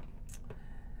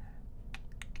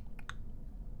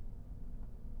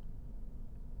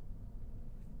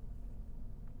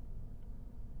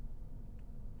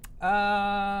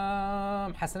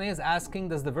 Hassanay is asking,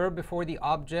 does the verb before the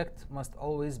object must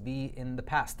always be in the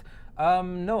past?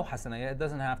 No, Hassanay, it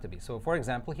doesn't have to be. So for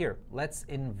example here, let's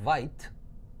invite,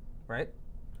 right?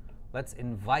 Let's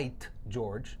invite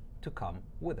George to come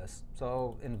with us.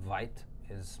 So invite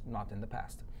is not in the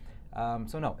past.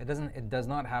 So no, it does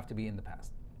not have to be in the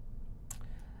past.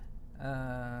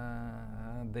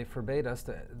 They forbade us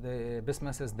to,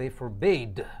 Bisma says they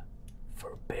forbade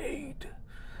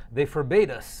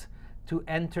us to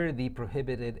enter the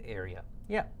prohibited area.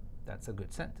 Yeah, that's a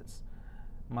good sentence.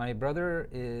 My brother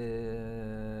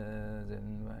is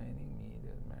inviting me to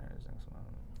his marriage next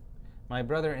month. My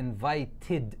brother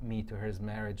invited me to his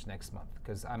marriage next month,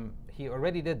 because he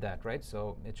already did that, right?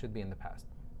 So it should be in the past.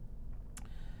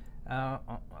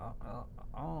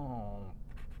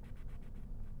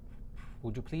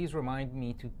 Would you please remind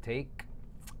me to take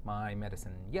my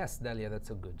medicine? Yes, Dalia,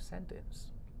 that's a good sentence.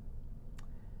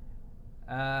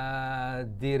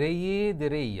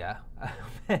 Direya.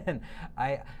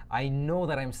 I know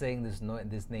that I'm saying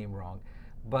this name wrong,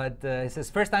 but it says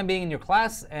first time being in your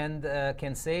class and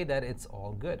can say that it's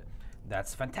all good.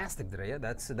 That's fantastic, Direya.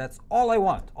 That's all I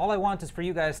want. All I want is for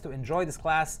you guys to enjoy this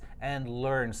class and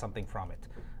learn something from it.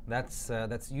 That's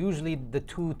usually the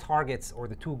two targets or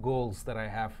the two goals that I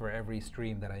have for every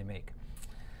stream that I make.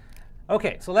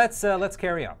 Okay, so let's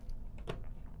carry on.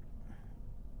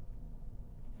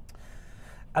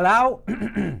 Allow,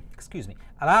 excuse me,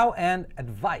 allow and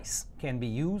advice can be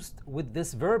used with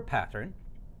this verb pattern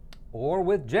or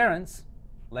with gerunds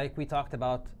like we talked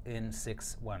about in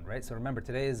 6.1, right? So remember,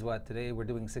 today is what? Today we're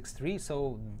doing 6.3,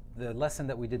 so the lesson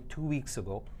that we did 2 weeks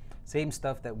ago, same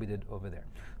stuff that we did over there.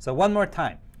 So one more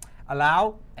time,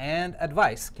 allow and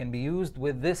advice can be used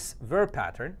with this verb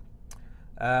pattern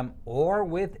or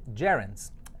with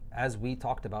gerunds as we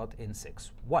talked about in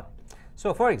 6.1.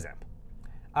 So for example,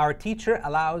 our teacher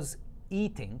allows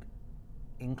eating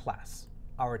in class.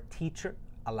 Our teacher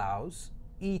allows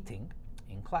eating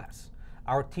in class.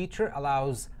 Our teacher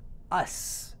allows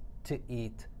us to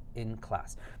eat in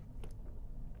class.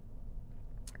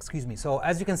 Excuse me. So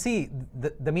as you can see,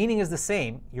 the meaning is the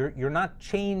same. You're not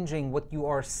changing what you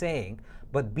are saying,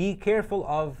 but be careful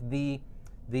of the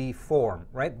form,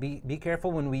 right? Be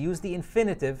careful when we use the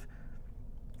infinitive.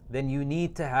 Then you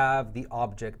need to have the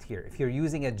object here. If you're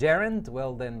using a gerund,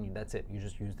 well then that's it. You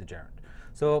just use the gerund.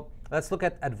 So let's look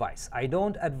at advice. I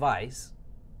don't advise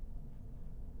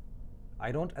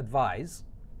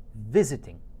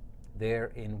visiting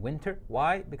there in winter.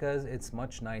 Why? Because it's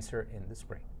much nicer in the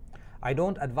spring. I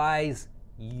don't advise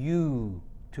you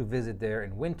to visit there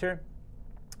in winter.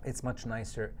 It's much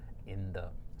nicer in the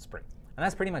spring. And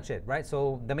that's pretty much it, right?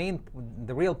 So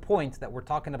the real point that we're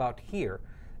talking about here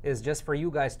is just for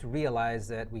you guys to realize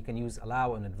that we can use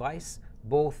allow and advice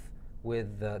both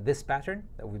with this pattern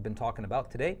that we've been talking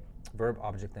about today, verb,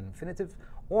 object, and infinitive,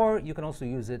 or you can also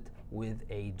use it with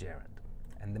a gerund.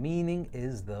 And the meaning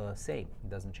is the same, it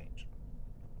doesn't change.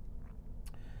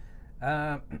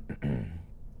 The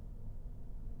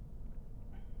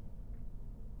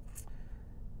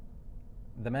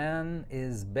man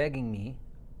is begging me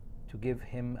to give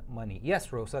him money.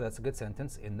 Yes, Rosa, that's a good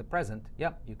sentence in the present.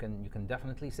 Yeah, you can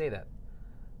definitely say that.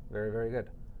 Very, very good.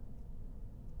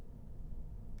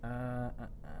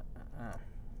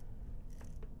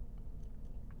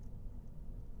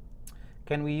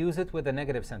 Can we use it with a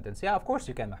negative sentence? Yeah, of course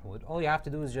you can, Mahmoud. All you have to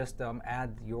do is just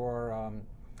add your...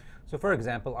 so for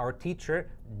example, our teacher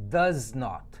does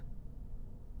not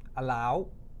allow,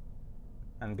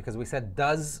 and because we said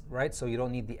does, right? So you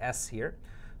don't need the S here.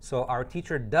 So our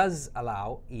teacher does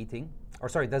allow eating, or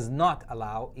sorry, does not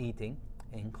allow eating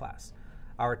in class.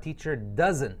 Our teacher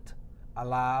doesn't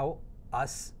allow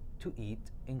us to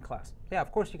eat in class. Yeah,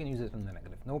 of course you can use it in the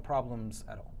negative. No problems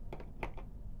at all.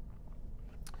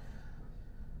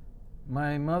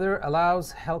 My mother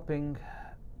allows helping.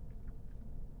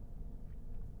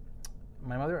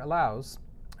 My mother allows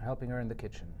helping her in the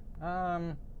kitchen.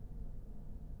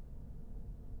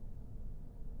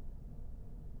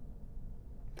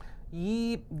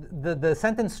 The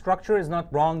sentence structure is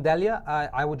not wrong, Delia.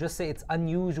 I would just say it's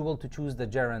unusual to choose the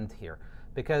gerund here,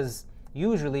 because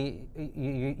usually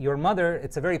your mother,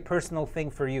 it's a very personal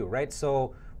thing for you, right?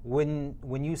 So when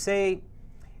you say,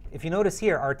 if you notice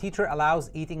here, our teacher allows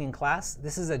eating in class,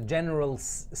 this is a general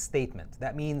statement.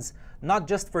 That means not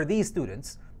just for these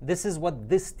students, this is what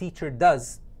this teacher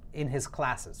does in his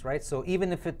classes, right? So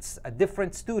even if it's a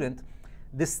different student,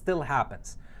 this still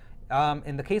happens.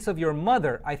 In the case of your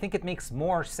mother, I think it makes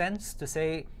more sense to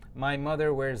say, my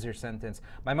mother, where's your sentence?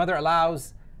 My mother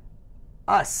allows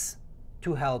us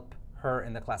to help her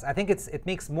in the class. I think it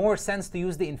makes more sense to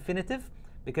use the infinitive,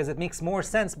 because it makes more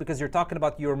sense because you're talking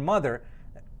about your mother.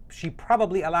 She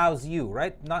probably allows you,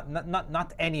 right?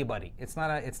 Not anybody. It's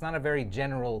not a very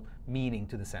general meaning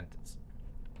to the sentence.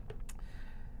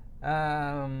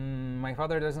 My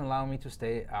father doesn't allow me to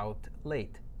stay out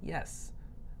late. Yes.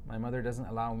 My mother doesn't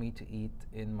allow me to eat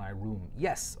in my room.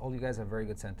 Yes. All you guys have very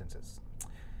good sentences.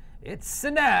 It's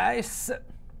nice.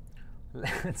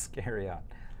 Let's carry on.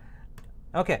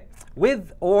 Okay.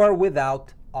 With or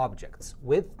without objects.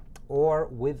 With or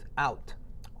without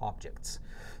objects.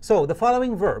 So the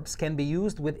following verbs can be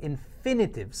used with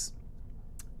infinitives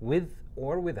with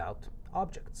or without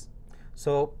objects.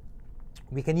 So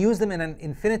we can use them in an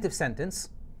infinitive sentence.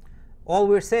 All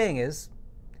we're saying is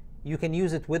you can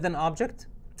use it with an object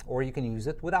or you can use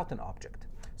it without an object.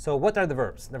 So what are the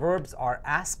verbs? The verbs are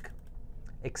ask,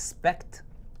 expect,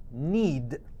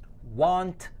 need,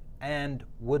 want, and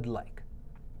would like.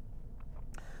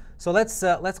 So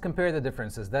let's compare the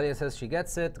differences. Dalia says she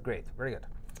gets it. Great, very good.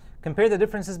 Compare the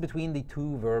differences between the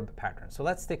two verb patterns. So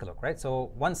let's take a look, right?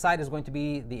 So one side is going to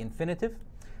be the infinitive.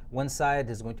 One side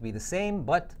is going to be the same,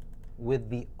 but with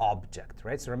the object,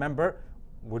 right? So remember,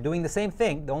 we're doing the same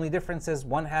thing. The only difference is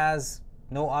one has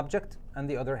no object and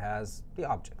the other has the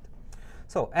object.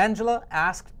 So Angela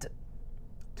asked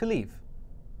to leave.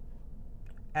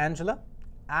 Angela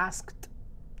asked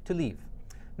to leave.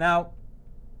 Now,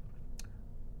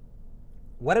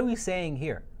 what are we saying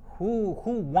here? Who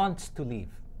wants to leave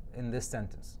in this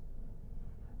sentence?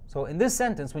 So in this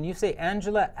sentence, when you say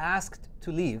Angela asked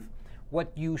to leave,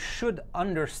 what you should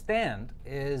understand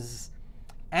is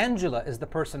Angela is the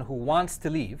person who wants to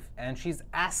leave and she's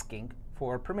asking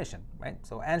for permission, right?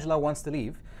 So Angela wants to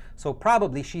leave. So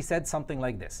probably she said something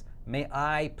like this: may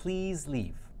I please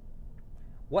leave?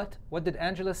 What did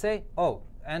Angela say? Oh,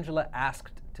 Angela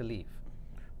asked to leave,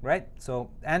 right? So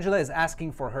Angela is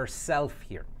asking for herself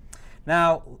here.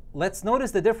 Now, let's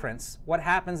notice the difference. What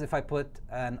happens if I put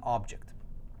an object?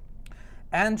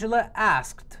 Angela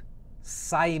asked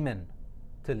Simon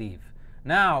to leave.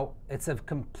 Now, it's a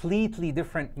completely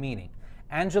different meaning.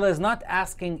 Angela is not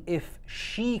asking if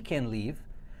she can leave.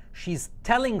 She's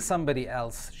telling somebody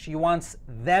else she wants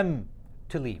them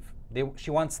to leave.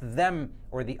 She wants them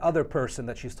or the other person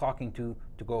that she's talking to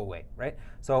go away, right?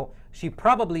 So she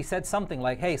probably said something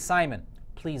like, hey, Simon,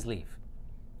 please leave.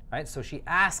 Right? So she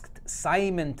asked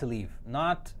Simon to leave,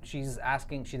 not she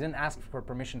didn't ask for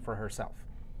permission for herself.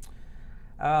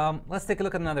 Let's take a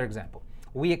look at another example.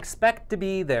 We expect to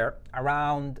be there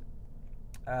around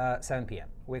 7 p.m.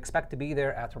 We expect to be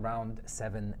there at around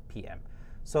 7 p.m.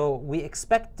 So we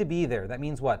expect to be there. That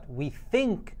means what? We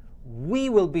think we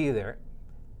will be there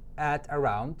at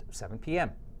around 7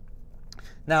 p.m.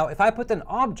 Now, if I put an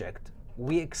object,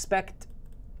 we expect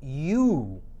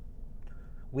you,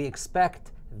 we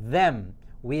expect them,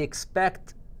 we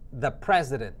expect the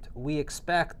president, we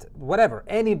expect whatever,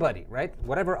 anybody, right?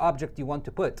 Whatever object you want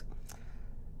to put.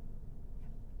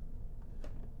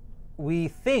 We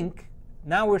think,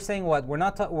 now we're saying what? We're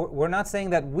not saying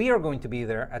that we are going to be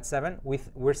there at 7.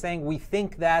 We're saying we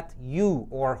think that you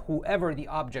or whoever the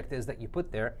object is that you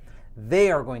put there,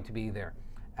 they are going to be there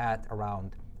at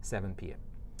around 7 p.m.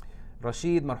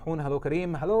 Rashid, Marhoon, hello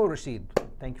Karim. Hello Rashid.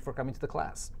 Thank you for coming to the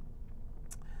class.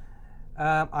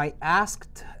 I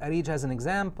asked, Arij has an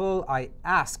example, I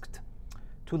asked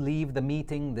to leave the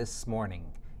meeting this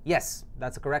morning. Yes,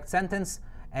 that's a correct sentence,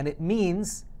 and it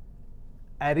means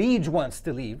Arij wants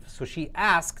to leave, so she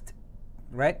asked,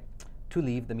 right, to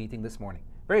leave the meeting this morning.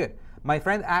 Very good. My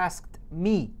friend asked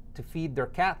me to feed their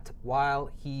cat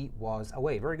while he was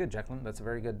away. Very good, Jacqueline. That's a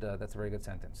very good. That's a very good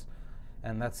sentence,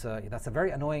 and that's a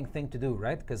very annoying thing to do,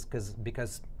 right?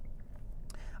 Because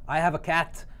I have a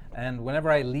cat, and whenever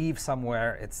I leave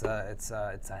somewhere, it's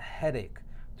a headache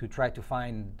to try to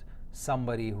find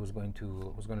somebody who's going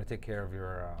to take care of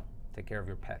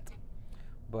your pet.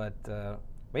 But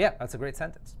yeah, that's a great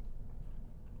sentence.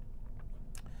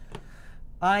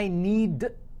 I need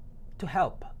to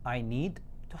help. I need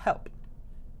to help.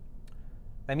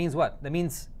 That means what? That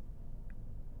means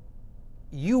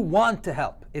you want to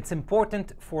help. It's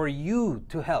important for you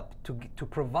to help, to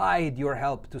provide your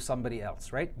help to somebody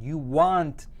else, right? You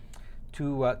want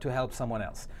to help someone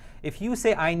else. If you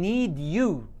say, I need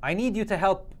you to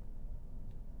help,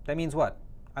 that means what?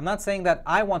 I'm not saying that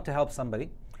I want to help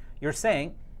somebody. You're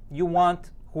saying you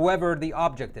want whoever the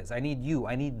object is. I need you,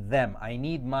 I need them, I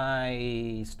need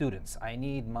my students, I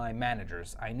need my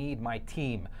managers, I need my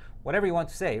team, whatever you want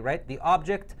to say, right? The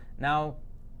object now,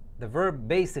 the verb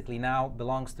basically now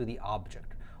belongs to the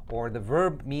object. Or the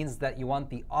verb means that you want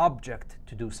the object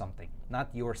to do something,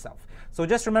 not yourself. So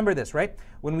just remember this, right?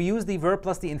 When we use the verb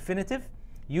plus the infinitive,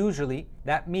 usually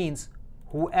that means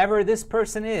whoever this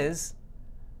person is,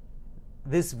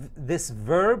 this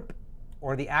verb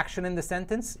or the action in the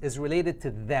sentence is related to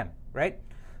them, right?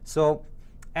 So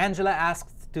Angela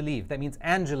asked to leave. That means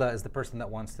Angela is the person that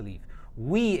wants to leave.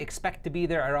 We expect to be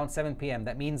there around 7 p.m.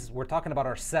 That means we're talking about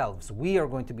ourselves. We are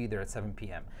going to be there at 7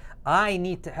 p.m. I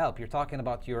need to help. You're talking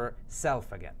about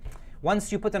yourself again.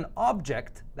 Once you put an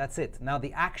object, that's it. Now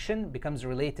the action becomes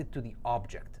related to the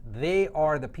object. They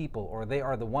are the people, or they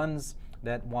are the ones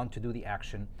that want to do the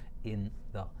action in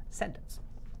the sentence.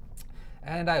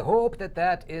 And I hope that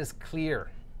that is clear.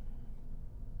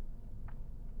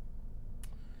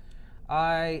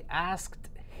 I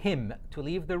asked him to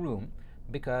leave the room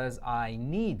because I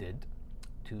needed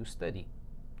to study.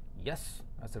 Yes,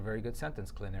 that's a very good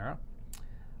sentence, Clinera.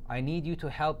 I need you to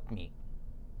help me.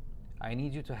 I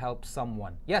need you to help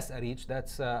someone. Yes, Arich, that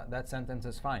sentence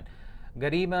is fine.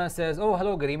 Garima says, "Oh,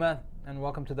 hello, Garima, and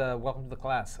welcome to the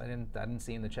class." I didn't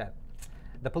see in the chat.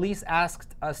 The police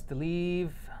asked us to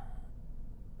leave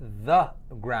the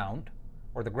ground,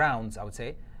 or the grounds, I would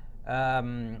say,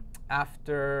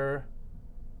 after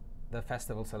the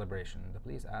festival celebration. The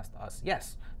police asked us.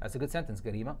 Yes, that's a good sentence,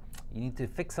 Garima. You need to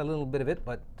fix a little bit of it,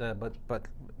 but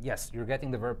yes, you're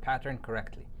getting the verb pattern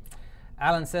correctly.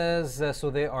 Alan says,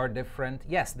 so they are different.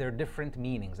 Yes, they're different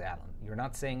meanings, Alan. You're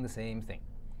not saying the same thing.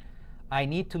 I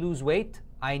need to lose weight.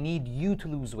 I need you to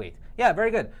lose weight. Yeah,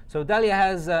 very good. So Dalia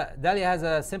has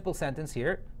a simple sentence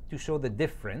here to show the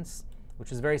difference,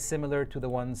 which is very similar to the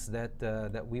ones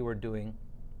that we were doing.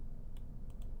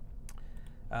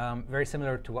 Very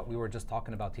similar to what we were just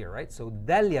talking about here, right? So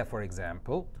Dalia, for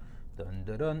example,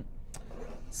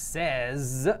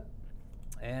 says,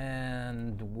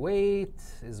 and weight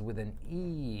is with an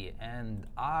E, and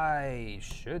I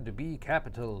should be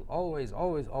capital. Always,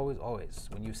 always, always, always.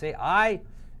 When you say I,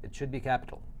 it should be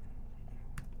capital.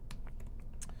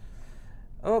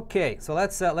 Okay, so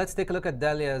let's take a look at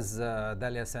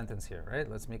Dalia's sentence here, right?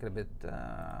 Let's make it a bit.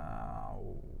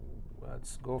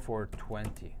 Let's go for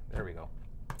 20. There we go.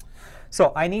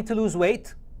 So I need to lose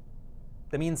weight.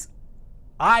 That means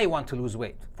I want to lose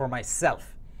weight for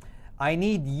myself. I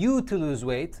need you to lose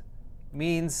weight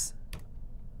means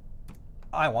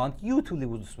I want you to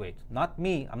lose weight, not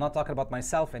me. I'm not talking about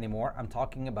myself anymore. I'm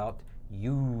talking about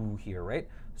you here, right?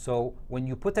 So when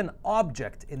you put an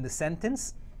object in the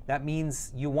sentence, that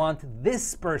means you want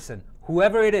this person,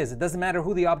 whoever it is. It doesn't matter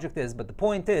who the object is, but the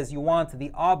point is you want the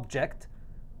object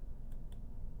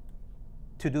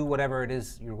to do whatever it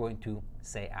is you're going to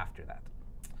say after that.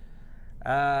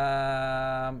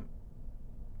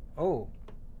 Oh.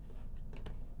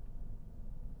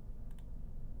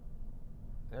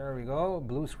 There we go.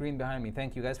 Blue screen behind me.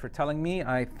 Thank you guys for telling me.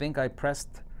 I think I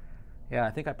pressed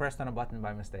on a button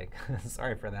by mistake.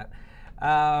 Sorry for that.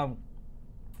 All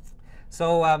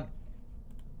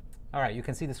right, you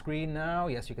can see the screen now.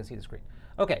 Yes, you can see the screen.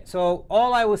 Okay, so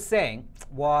all I was saying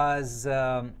was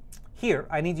here,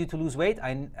 I need you to lose weight.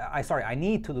 I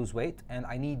need to lose weight, and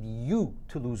I need you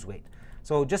to lose weight.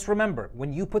 So just remember,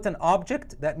 when you put an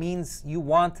object, that means you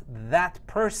want that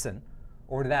person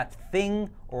or that thing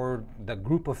or the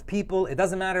group of people. It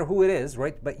doesn't matter who it is,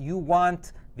 right? But you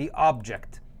want the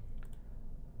object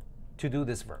to do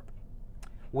this verb.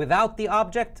 Without the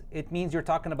object, it means you're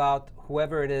talking about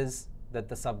whoever it is that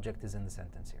the subject is in the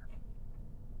sentence here.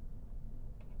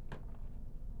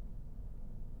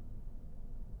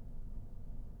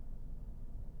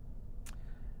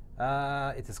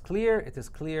 It is clear, it is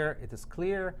clear, it is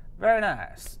clear. Very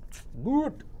nice.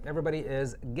 Good. Everybody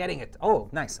is getting it. Oh,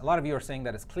 nice. A lot of you are saying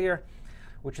that it's clear,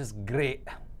 which is great.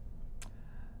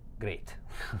 Great.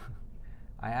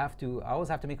 I always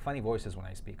have to make funny voices when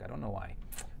I speak. I don't know why.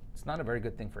 It's not a very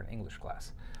good thing for an English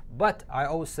class. But I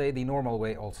always say the normal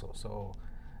way also. So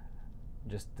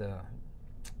just,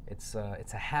 it's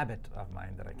a habit of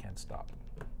mine that I can't stop.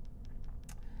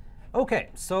 Okay,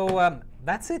 so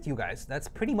that's it, you guys. That's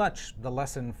pretty much the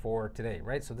lesson for today,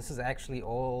 right? So this is actually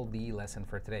all the lesson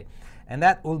for today. And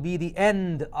that will be the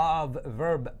end of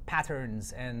verb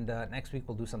patterns. And next week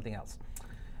we'll do something else.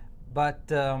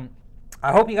 But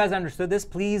I hope you guys understood this.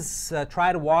 Please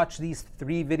try to watch these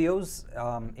 3 videos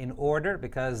in order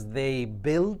because they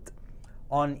build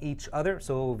on each other.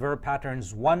 So verb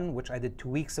patterns 1, which I did 2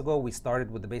 weeks ago, we started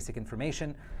with the basic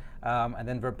information. And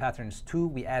then verb patterns 2,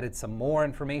 we added some more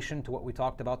information to what we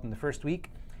talked about in the first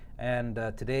week. And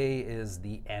today is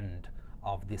the end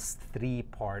of this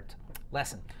 3-part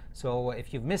lesson. So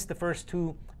if you've missed the first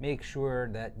 2, make sure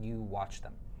that you watch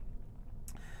them.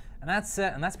 And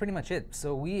that's pretty much it.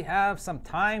 So we have some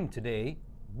time today,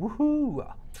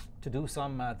 woohoo, to do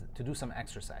some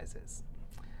exercises.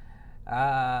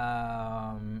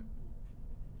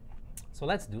 So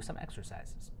let's do some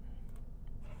exercises.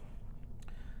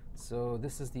 So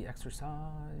this is the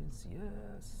exercise.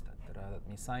 Yes. Let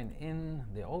me sign in.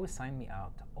 They always sign me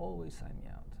out. Always sign me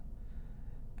out.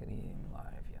 Karim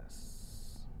live.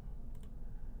 Yes.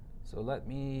 So let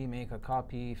me make a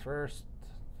copy first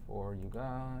for you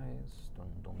guys. Dum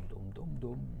dum dum dum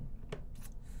dum.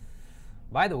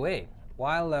 By the way,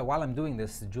 while I'm doing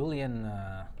this, Julian,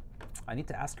 I need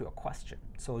to ask you a question.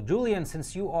 So Julian,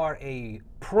 since you are a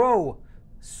pro,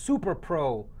 super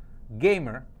pro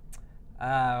gamer,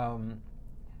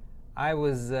 I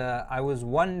was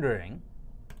wondering,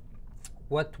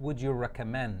 what would you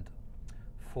recommend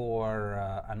for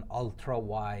an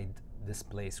ultra-wide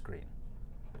display screen?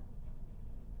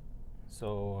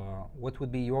 So what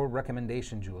would be your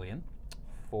recommendation, Julian,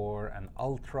 for an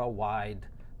ultra-wide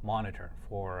monitor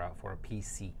for a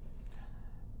PC?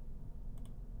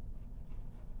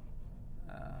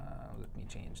 Let me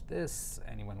change this.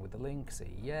 Anyone with the link,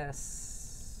 say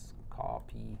yes.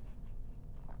 Copy.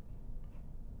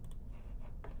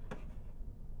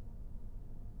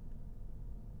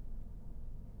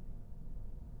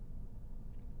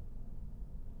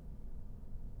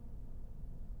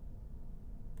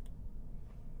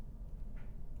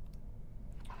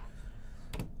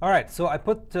 All right, so I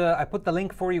put the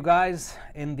link for you guys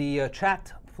in the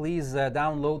chat. Please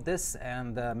download this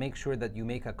and make sure that you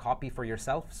make a copy for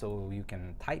yourself so you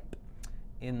can type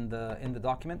in the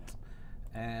document.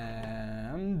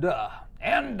 And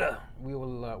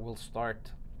we'll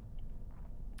start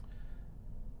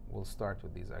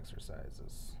with these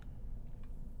exercises.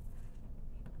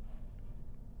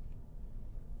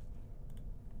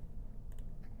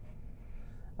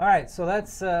 All right, so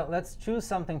let's choose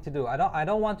something to do. I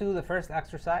don't want to do the first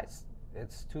exercise.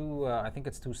 It's too I think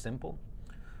it's too simple.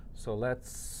 So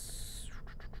let's,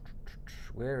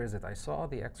 where is it? I saw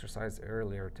the exercise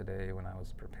earlier today when I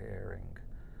was preparing.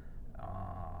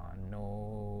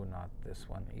 No, not this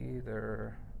one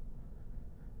either.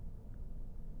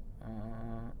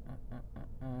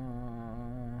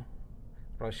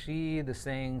 Rashid is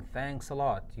saying, thanks a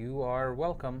lot. You are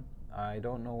welcome. I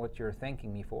don't know what you're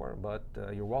thanking me for, but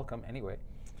you're welcome anyway.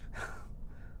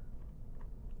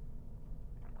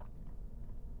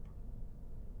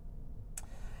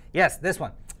 Yes, this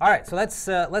one. All right, so let's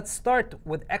start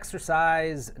with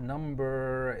exercise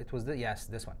number. Yes,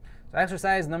 this one. So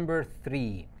exercise number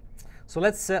 3. So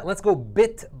let's go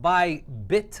bit by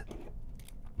bit.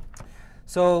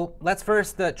 So let's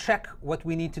first check what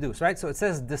we need to do. So, right. So it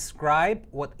says describe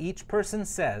what each person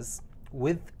says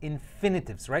with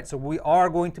infinitives, right? So we are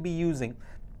going to be using,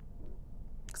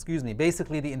 excuse me,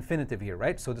 basically the infinitive here,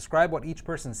 right? So describe what each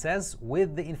person says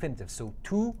with the infinitive. So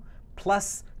to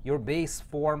plus your base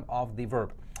form of the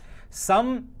verb.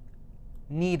 Some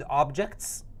need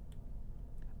objects,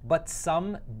 but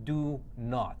some do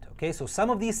not. Okay, so some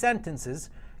of these sentences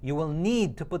you will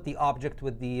need to put the object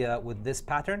with this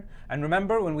pattern. And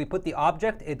remember, when we put the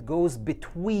object, it goes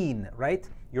between, right,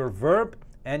 your verb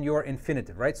and your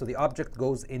infinitive, right? So the object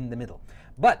goes in the middle.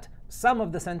 But some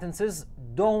of the sentences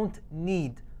don't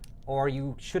need, or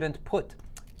you shouldn't put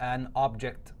an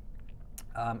object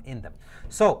in them.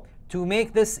 So to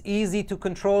make this easy to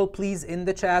control, please in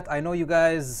the chat, I know you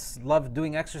guys love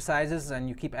doing exercises and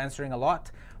you keep answering a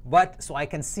lot, but so I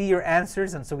can see your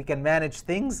answers and so we can manage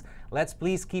things, let's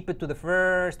please keep it to the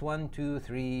first 1, 2,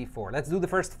 3, 4. Let's do the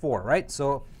first 4, right?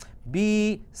 So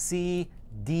B, C,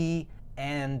 D,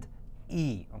 and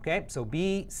E. Okay, so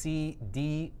B, C,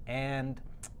 D, and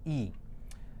E.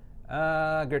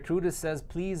 Gertrudis says,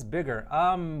 please bigger.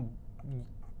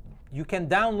 You can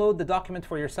download the document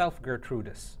for yourself,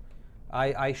 Gertrudis.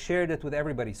 I shared it with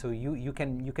everybody, so you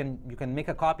can make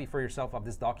a copy for yourself of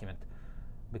this document,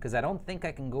 because I don't think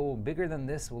I can go bigger than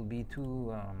this. Will be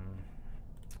too.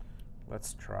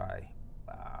 Let's try.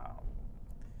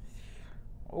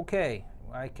 Okay,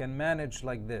 I can manage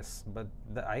like this, but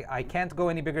I can't go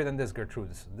any bigger than this,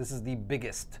 Gertrudis. This is the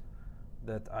biggest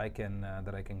that I can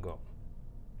go.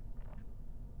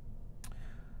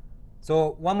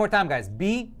 So one more time, guys.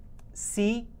 B,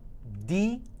 C,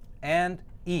 D, and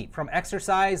E from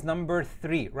exercise number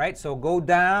 3, right? So go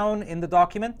down in the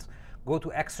document, go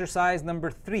to exercise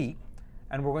number 3,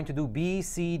 and we're going to do B,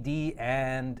 C, D,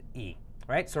 and E,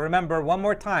 right? So remember, one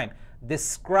more time,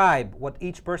 describe what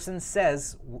each person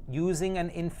says using an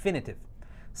infinitive.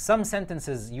 Some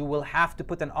sentences you will have to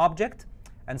put an object,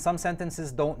 and some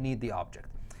sentences don't need the object.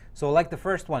 So like the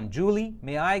first one, Julie,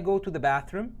 may I go to the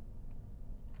bathroom?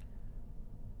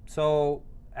 So,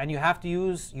 and you have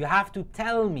to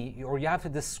tell me, or you have to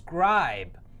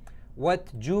describe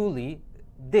what Julie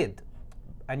did.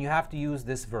 And you have to use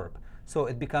this verb. So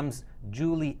it becomes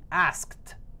Julie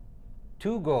asked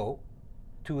to go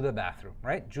to the bathroom,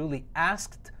 right? Julie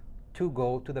asked to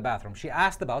go to the bathroom. She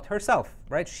asked about herself,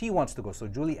 right? She wants to go. So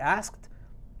Julie asked.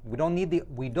 We don't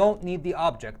need the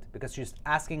object because she's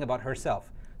asking about herself.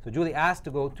 So Julie asked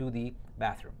to go to the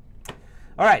bathroom.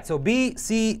 All right, so B,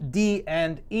 C, D,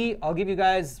 and E. I'll give you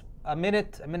guys a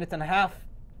minute and a half,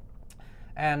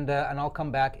 and I'll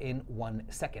come back in 1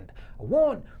 second.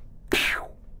 One. Pew.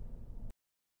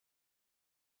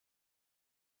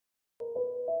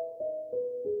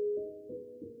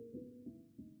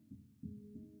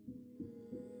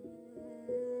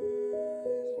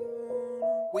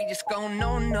 We just go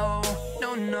no, no,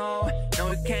 no, no. No,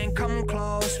 we can't come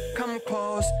close, come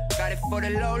close. Got it for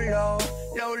the low, low,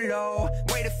 low, low.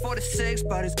 Waited for the 6,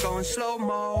 but it's going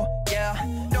slow-mo. Yeah,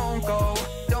 don't go,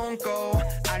 don't go.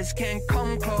 I just can't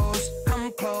come close,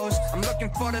 come close. I'm looking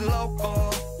for the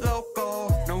local,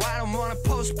 local. No, I don't wanna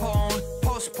postpone,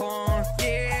 postpone.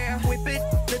 Yeah, whip it,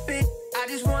 flip it. I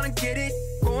just wanna get it.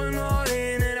 Going all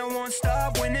in and I won't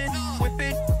stop winning. Whip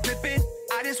it, flip it.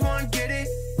 I just wanna get it.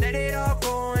 Let it all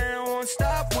go and I won't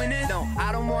stop winning. No,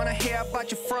 I don't wanna hear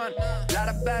about your front. Lot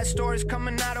of bad stories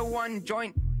coming out of one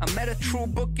joint. I met a true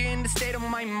bookie in the state of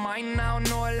my mind. Now I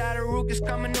know a lot of rookies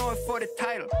coming over for the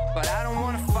title, but I don't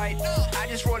wanna fight. I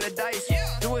just roll the dice.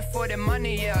 Do it for the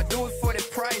money, yeah, do it for the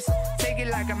price. Take it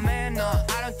like a man, no,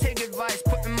 I don't take advice.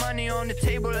 Putting money on the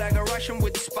table like a Russian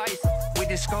with the spice. We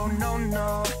just go no,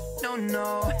 no, no,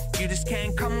 no. You just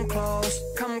can't come close,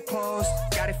 come close.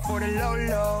 Got it for the low,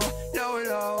 low, low,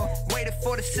 low. Waited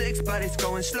for the 6, but it's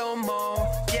going slow-mo.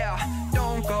 Yeah,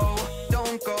 don't go,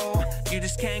 don't go. You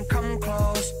just can't come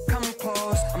close, come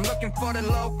close. I'm looking for the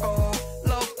local,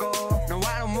 local. No,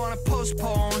 I don't wanna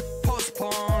postpone,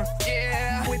 postpone.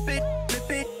 Yeah, whip it,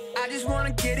 flip it. I just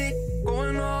wanna get it.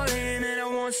 Going all in and I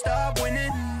won't stop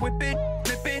winning. Whip it,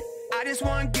 flip it. I just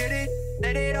wanna get it.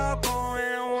 Let it all go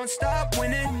and I won't stop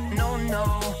winning. No, no,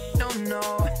 no,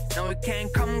 no. No, we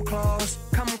can't come close,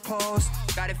 come close.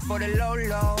 Got it for the low,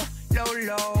 low, low,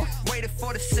 low. Waited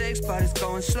for the 6, but it's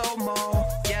going slow-mo.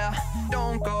 Yeah,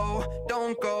 don't go,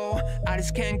 don't go. I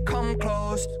just can't come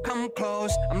close, come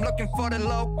close. I'm looking for the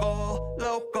local,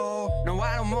 local. No,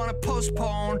 I don't wanna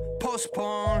postpone,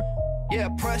 postpone. Yeah,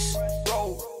 press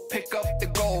roll, pick up the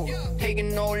goal.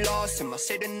 Taking no loss in my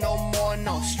city, no more,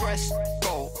 no stress.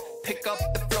 Go, pick up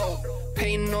the flow.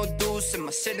 Paying no dues in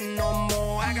my city, no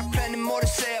more. I got plenty more to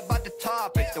say about the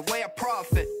topic, the way I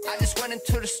profit. I just went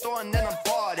into the store and then I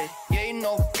bought it. Yeah, you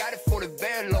know, got it for the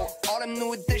very low. All the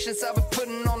new additions I've been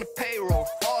putting on the payroll.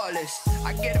 All this,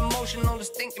 I get emotional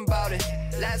just thinking about it.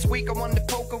 Last week I won the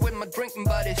poker with my drinking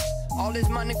buddies. All this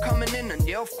money coming in and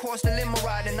yeah, of course the limo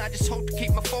ride. And I just hope to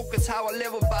keep my focus how I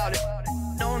live about it.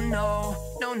 No, no,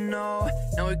 no, no,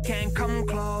 no, we can't come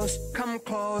close, come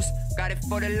close. Got it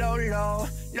for the low, low,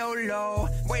 low, low.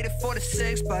 Waited for the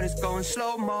 6, but it's going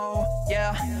slow-mo.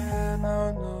 Yeah. Yeah,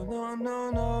 no, no, no,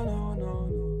 no, no, no, no.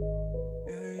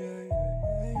 Yeah, yeah, yeah,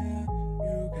 yeah, yeah.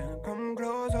 You can't come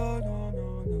close, oh, no,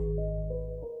 no, no.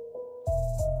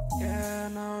 Yeah,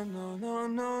 no, no, no,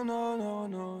 no, no, no,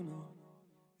 no, no.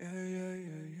 Yeah, yeah,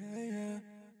 yeah, yeah, yeah.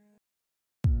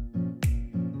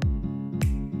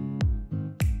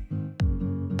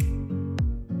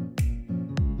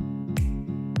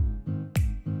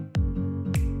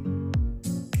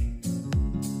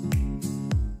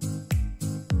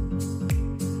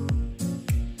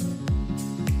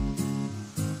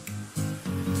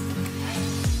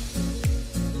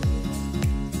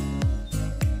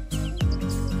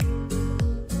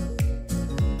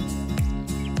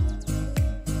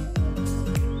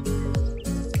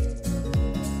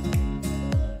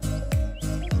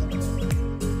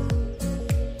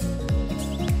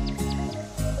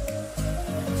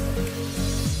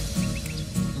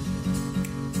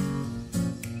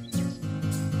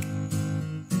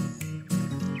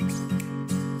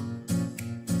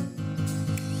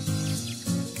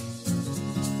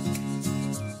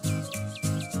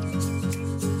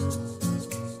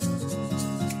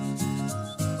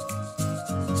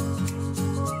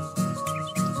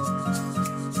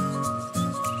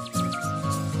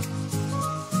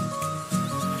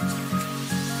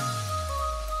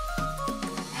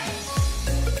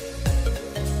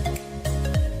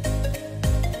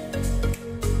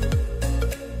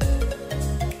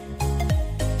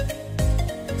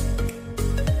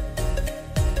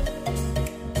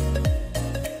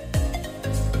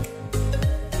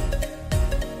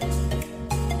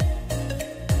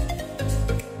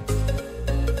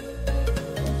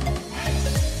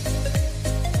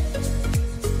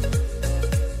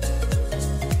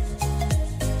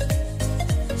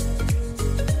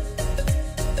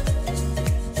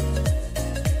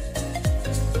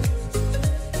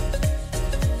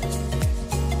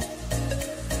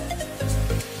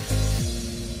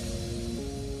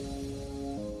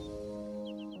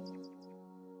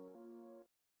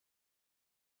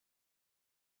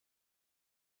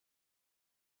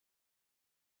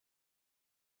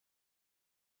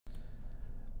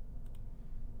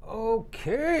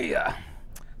 Okay.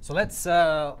 So let's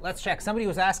check. Somebody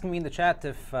was asking me in the chat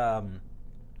if I'm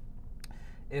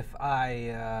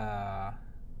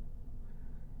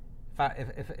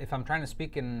trying to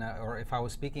speak in or if I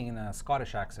was speaking in a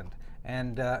Scottish accent.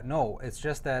 And no, it's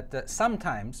just that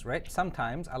sometimes, right?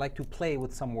 Sometimes I like to play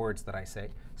with some words that I say,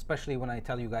 especially when I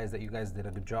tell you guys that you guys did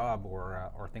a good job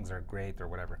or things are great or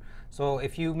whatever. So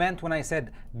if you meant when I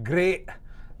said great,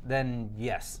 then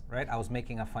yes, right? I was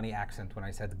making a funny accent when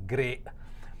I said great.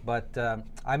 But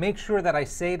I make sure that I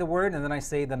say the word and then I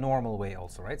say the normal way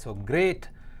also, right? So great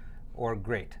or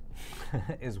great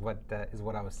is what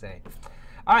I was saying.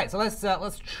 All right, so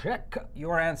let's check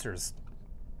your answers.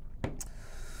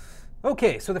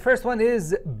 Okay, so the first one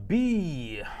is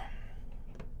B.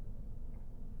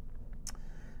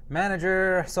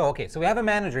 Manager. So okay, so we have a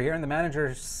manager here, and the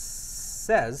manager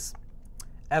says,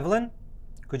 Evelyn,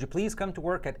 could you please come to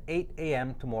work at 8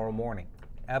 a.m. tomorrow morning?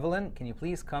 Evelyn, can you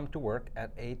please come to work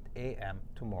at 8 a.m.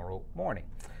 tomorrow morning?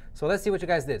 So let's see what you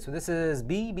guys did. So this is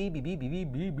B.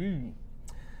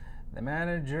 The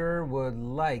manager would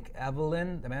like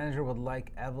Evelyn. The manager would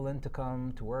like Evelyn to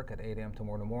come to work at 8 a.m.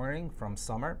 tomorrow morning from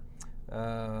Smrt.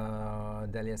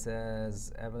 Delia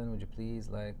says, Evelyn, would you please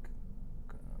like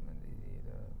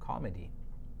comedy?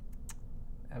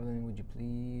 Evelyn, would you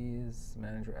please?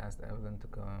 Manager asked Evelyn to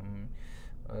come.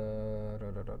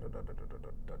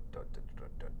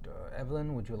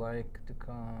 Evelyn, would you like to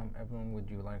come? Evelyn, would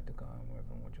you like to come?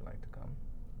 Evelyn, would you like to come?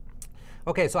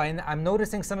 Okay, so I'm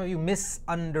noticing some of you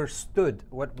misunderstood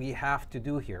what we have to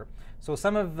do here. So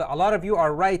a lot of you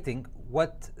are writing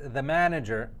what the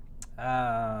manager,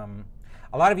 a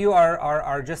lot of you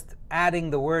are just adding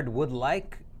the word would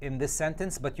like in this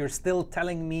sentence, but you're still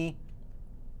telling me,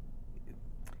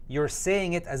 you're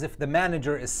saying it as if the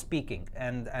manager is speaking,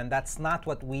 and that's not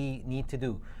what we need to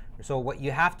do. So what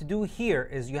you have to do here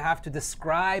is you have to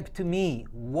describe to me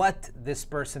what this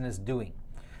person is doing.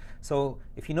 So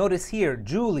if you notice here,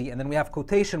 Julie, and then we have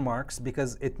quotation marks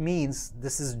because it means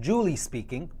this is Julie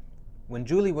speaking. When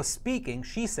Julie was speaking,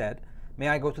 she said, may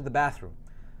I go to the bathroom?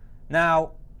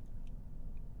 Now,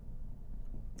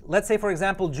 let's say, for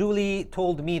example, Julie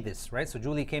told me this, right? So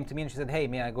Julie came to me and she said, hey,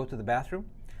 may I go to the bathroom?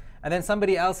 And then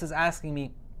somebody else is asking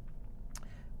me,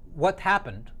 what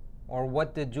happened? Or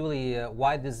what did Julie,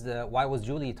 why was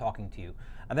Julie talking to you?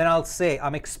 And then I'll say,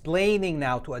 I'm explaining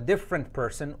now to a different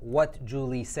person what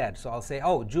Julie said. So I'll say,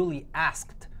 oh, Julie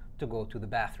asked to go to the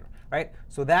bathroom, right?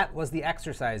 So that was the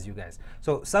exercise, you guys.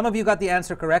 So some of you got the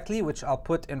answer correctly, which I'll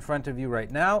put in front of you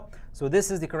right now. So this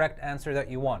is the correct answer that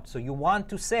you want. So you want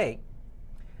to say,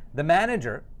 the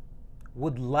manager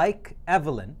would like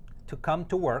Evelyn to come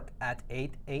to work at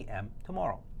 8 a.m.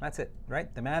 tomorrow. That's it,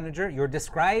 right? The manager, you're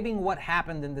describing what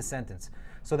happened in the sentence.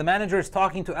 So the manager is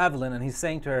talking to Evelyn and he's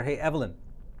saying to her, hey, Evelyn,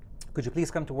 could you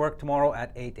please come to work tomorrow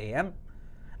at 8 a.m.?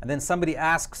 And then somebody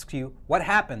asks you, what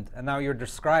happened? And now you're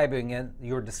describing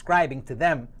to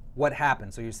them what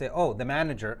happened. So you say, oh, the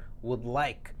manager would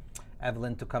like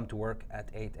Evelyn to come to work at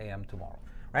 8 a.m. tomorrow,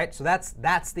 right? So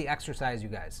that's the exercise, you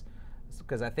guys.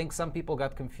 Because I think some people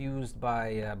got confused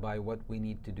by what we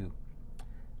need to do.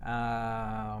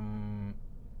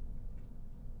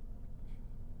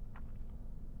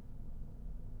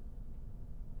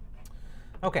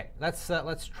 Okay, let's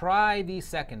try the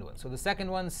second one. So the second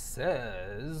one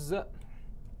says,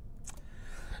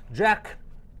 Jack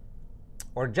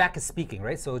is speaking,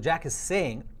 right? So Jack is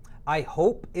saying, I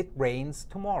hope it rains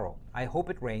tomorrow. I hope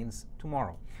it rains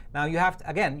tomorrow. Now you have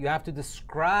to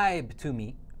describe to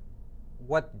me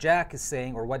what Jack is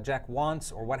saying or what Jack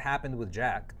wants or what happened with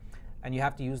Jack, and you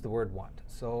have to use the word want.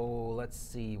 So let's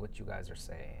see what you guys are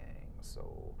saying.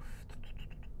 So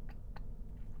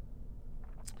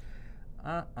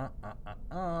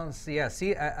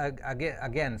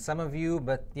again, some of you,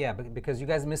 but yeah, because you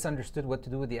guys misunderstood what to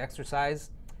do with the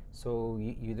exercise, so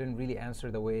you didn't really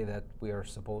answer the way that we are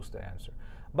supposed to answer.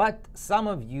 But some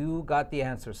of you got the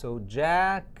answer. So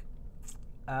Jack,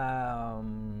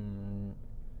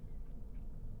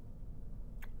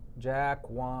 Jack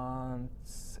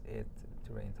wants it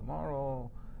to rain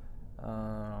tomorrow.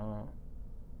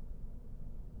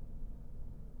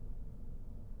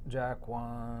 Jack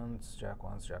wants.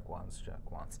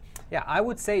 Yeah, I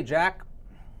would say Jack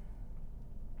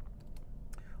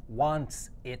wants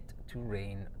it to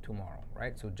rain tomorrow,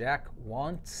 right? So Jack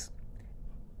wants,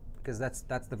 because that's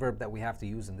the verb that we have to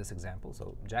use in this example.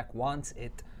 So Jack wants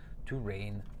it to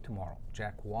rain tomorrow.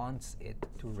 Jack wants it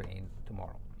to rain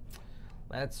tomorrow.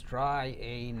 Let's try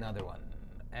another one.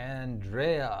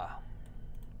 Andrea,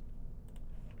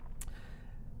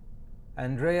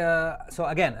 so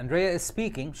again, Andrea is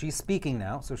speaking. She's speaking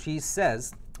now. So she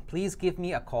says, please give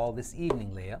me a call this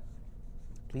evening, Leia.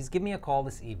 Please give me a call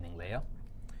this evening, Leia.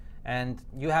 And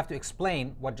you have to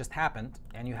explain what just happened,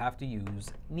 and you have to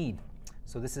use need.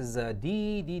 So this is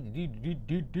D.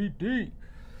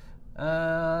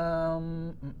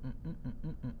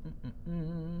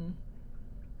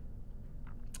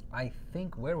 I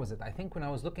think, where was it? I think when I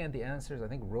was looking at the answers, I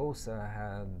think Rosa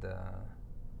had...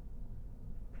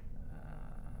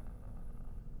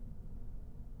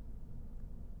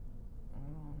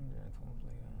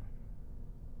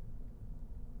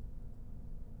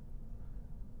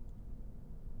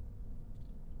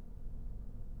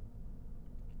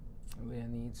 Leah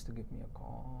needs to give me a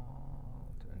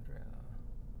call to Andrea.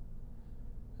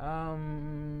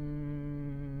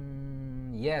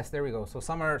 Yes, there we go. So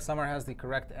Summer has the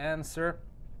correct answer.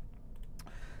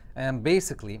 And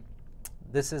basically,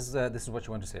 this is what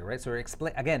you want to say, right? So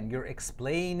you're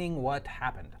explaining what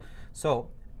happened. So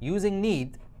using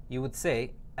need, you would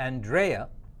say Andrea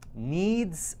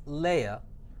needs Leah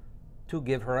to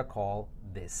give her a call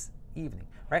this evening,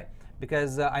 right?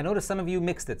 Because I noticed some of you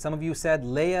mixed it. Some of you said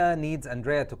Leah needs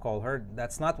Andrea to call her.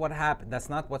 That's not what happened. That's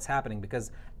not what's happening,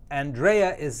 because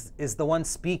Andrea is the one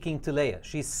speaking to Leah.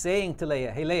 She's saying to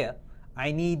Leah, hey Leah,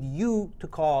 I need you to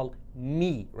call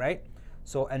me, right?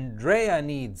 So Andrea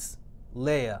needs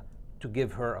Leah to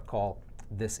give her a call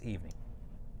this evening.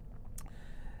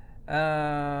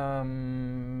 Andrea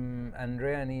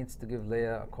needs to give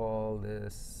Leah a call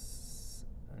this...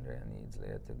 Andrea needs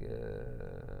Leah to give...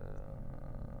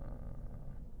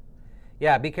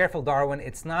 Yeah, be careful, Darwin.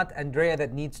 It's not Andrea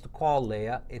that needs to call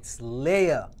Leah. It's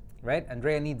Leah, right?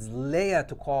 Andrea needs Leah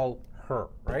to call her,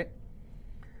 right?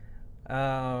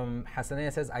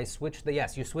 Hassanea says, I switched the...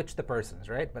 Yes, you switched the persons,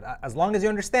 right? But as long as you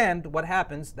understand what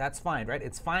happens, that's fine, right?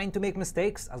 It's fine to make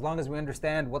mistakes as long as we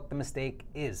understand what the mistake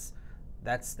is.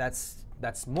 That's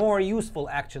more useful,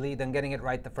 actually, than getting it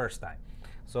right the first time.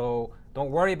 So don't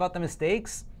worry about the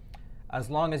mistakes as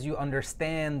long as you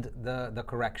understand the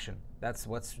correction. That's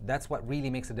what really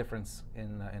makes a difference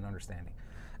in understanding.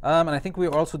 And I think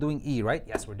we're also doing E, right?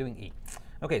 Yes, we're doing E.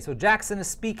 Okay, so Jackson is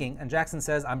speaking, and Jackson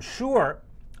says, I'm sure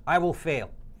I will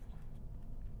fail.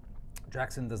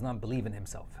 Jackson does not believe in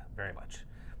himself very much.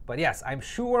 But yes, I'm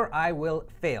sure I will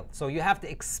fail. So you have to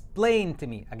explain to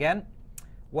me, again,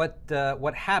 what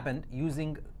happened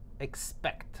using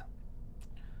expect.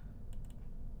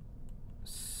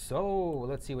 So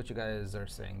let's see what you guys are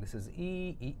saying. This is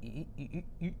E.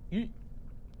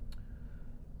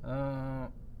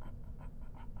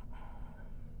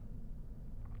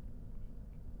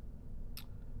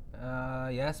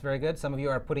 Yes, very good. Some of you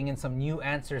are putting in some new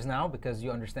answers now because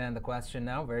you understand the question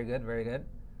now. Very good, very good.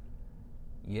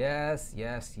 Yes,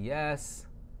 yes, yes.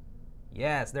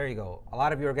 Yes, there you go. A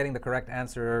lot of you are getting the correct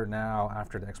answer now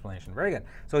after the explanation. Very good.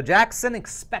 So Jackson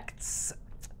expects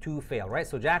to fail, right?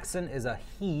 So Jackson is a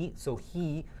he, so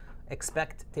he,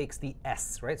 expect takes the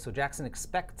S, right? So Jackson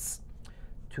expects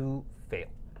to fail.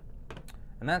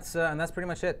 And that's pretty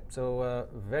much it. So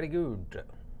very good.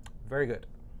 Very good.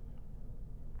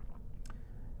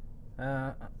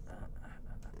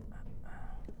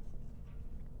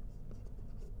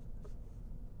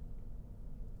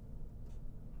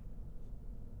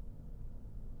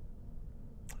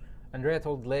 Andrea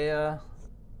told Leah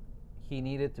he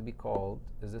needed to be called.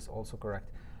 Is this also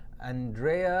correct?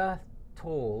 Andrea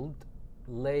told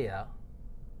Leah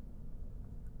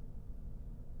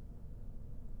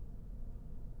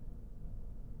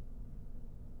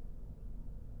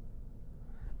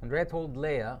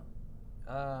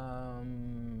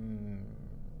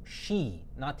she,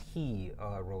 not he,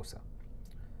 Rosa.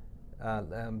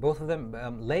 Both of them,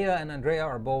 Leah and Andrea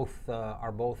are both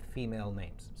female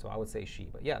names, so I would say she.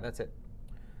 But yeah, that's it.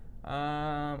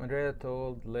 Andrea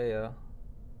told Leah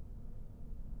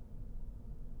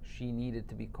she needed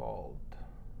to be called.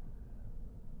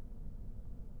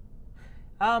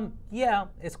 Yeah,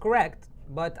 it's correct,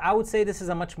 but I would say this is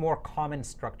a much more common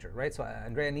structure, right? So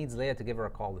Andrea needs Leah to give her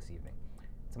a call this evening.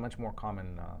 It's a much more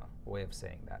common way of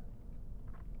saying that.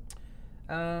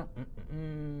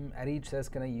 Arij says,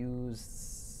 can I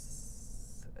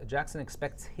use... Jackson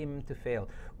expects him to fail.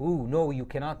 Ooh, no, you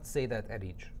cannot say that,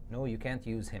 Arij. No, you can't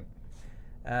use him.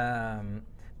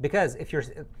 Because if you're...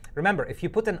 Remember, if you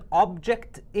put an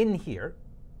object in here,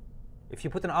 if you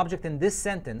put an object in this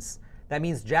sentence, that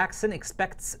means Jackson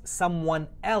expects someone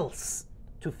else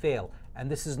to fail. And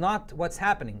this is not what's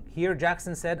happening. Here,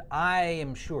 Jackson said, I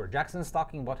am sure. Jackson's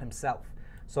talking about himself.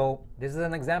 So this is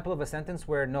an example of a sentence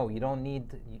where, no, you don't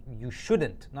need, you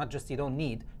shouldn't, not just you don't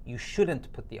need, you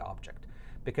shouldn't put the object,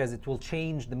 because it will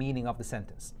change the meaning of the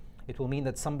sentence. It will mean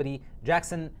that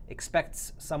Jackson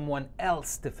expects someone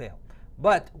else to fail.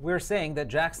 but we're saying that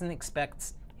Jackson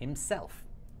expects himself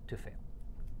to fail.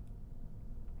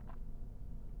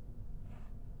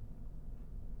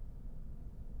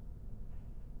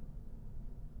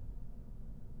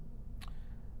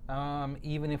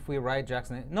 Even if we write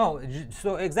Jackson, no,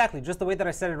 so exactly, just the way that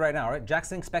I said it right now, right?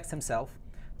 Jackson expects himself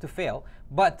to fail,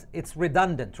 but it's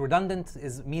redundant. Redundant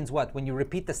means what? When you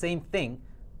repeat the same thing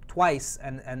twice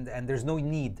and there's no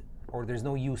need or there's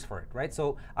no use for it, right?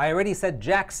 So I already said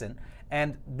Jackson,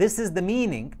 and this is the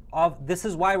meaning of, this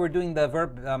is why we're doing the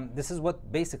verb, this is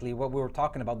what basically what we were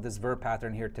talking about, this verb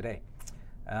pattern here today.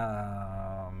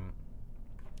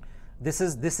 This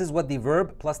is what the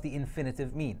verb plus the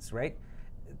infinitive means, right?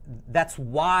 That's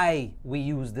why we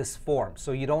use this form.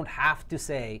 So you don't have to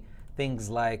say things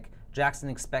like Jackson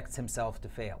expects himself to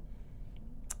fail.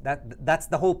 That's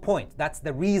the whole point. That's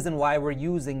the reason why we're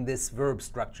using this verb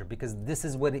structure, because this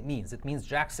is what it means. It means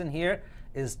Jackson here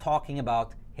is talking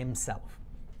about himself.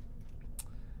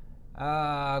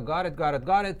 Got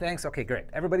it. Thanks. Okay, great.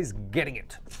 Everybody's getting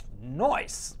it.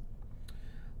 Nice.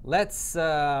 Let's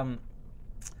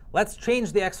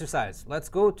change the exercise. Let's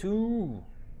go to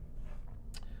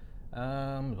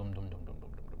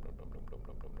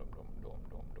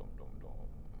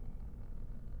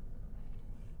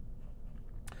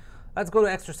let's go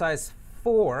to exercise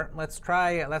 4. Let's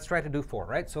try to do 4,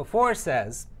 right? So 4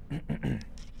 says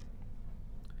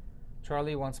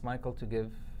Charlie wants Michael to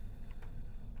give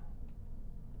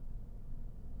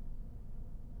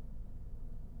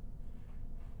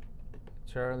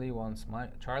Charlie wants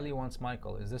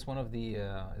Michael. Is this one of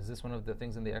the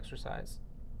things in the exercise?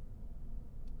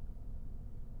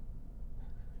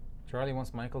 Charlie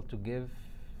wants Michael to give.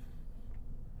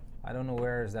 I don't know,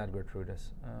 where is that,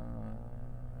 Gertrudis?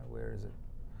 Where is it?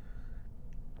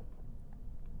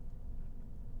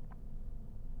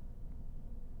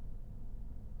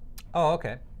 Oh,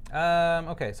 okay.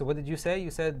 Okay, so what did you say? You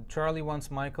said Charlie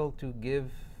wants Michael to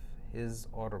give his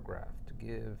autograph.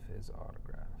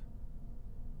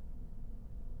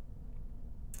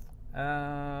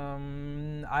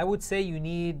 I would say you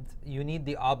need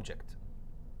the object.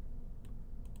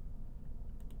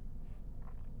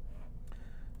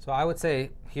 So I would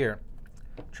say here,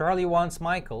 Charlie wants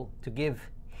Michael to give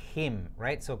him,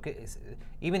 right? So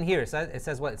even here it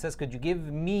says what? It says, could you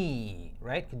give me,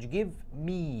 right? Could you give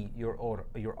me your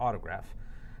autograph?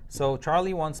 So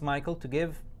Charlie wants Michael to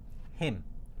give him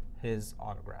his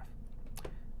autograph,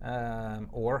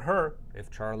 or her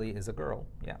if Charlie is a girl.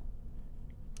 Yeah.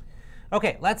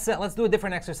 Okay, let's do a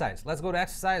different exercise. Let's go to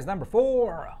exercise number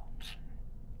 4.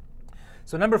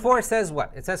 So number 4 says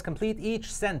what? It says complete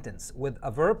each sentence with a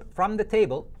verb from the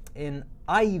table in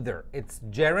either its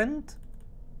gerund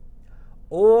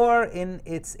or in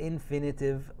its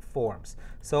infinitive forms.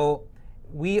 So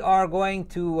we are going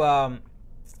to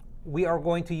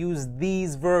use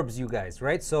these verbs, you guys,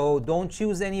 right? So don't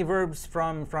choose any verbs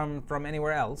from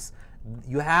anywhere else.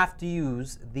 You have to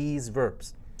use these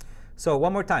verbs. So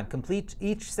one more time, complete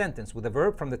each sentence with a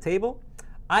verb from the table,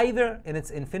 either in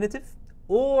its infinitive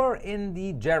or in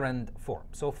the gerund form.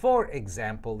 So for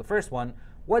example, the first one,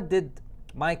 what did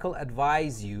Michael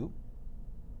advise you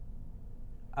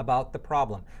about the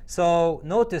problem? So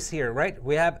notice here, right?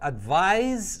 We have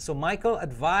advise, so Michael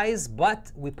advised,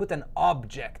 but we put an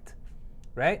object,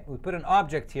 right? We put an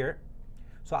object here.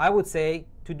 So I would say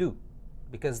to do,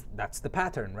 because that's the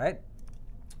pattern, right?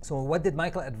 So what did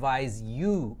Michael advise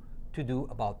you to do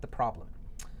about the problem?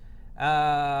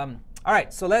 All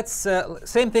right, so let's,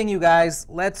 same thing, you guys.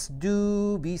 Let's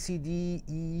do B, C, D,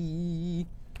 E.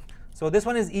 So this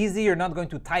one is easy. You're not going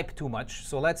to type too much.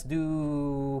 So let's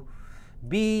do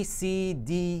B, C,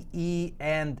 D, E,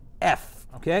 and F.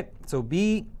 Okay, so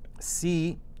B,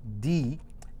 C, D,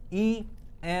 E,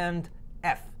 and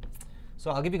F. So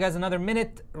I'll give you guys another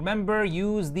minute. Remember,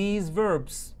 use these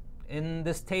verbs in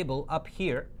this table up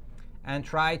here and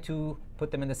try to put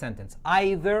them in the sentence,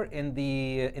 either in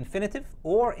the infinitive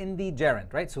or in the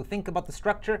gerund, right? So think about the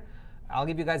structure. I'll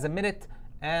give you guys a minute,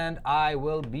 and I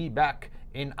will be back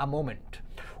in a moment.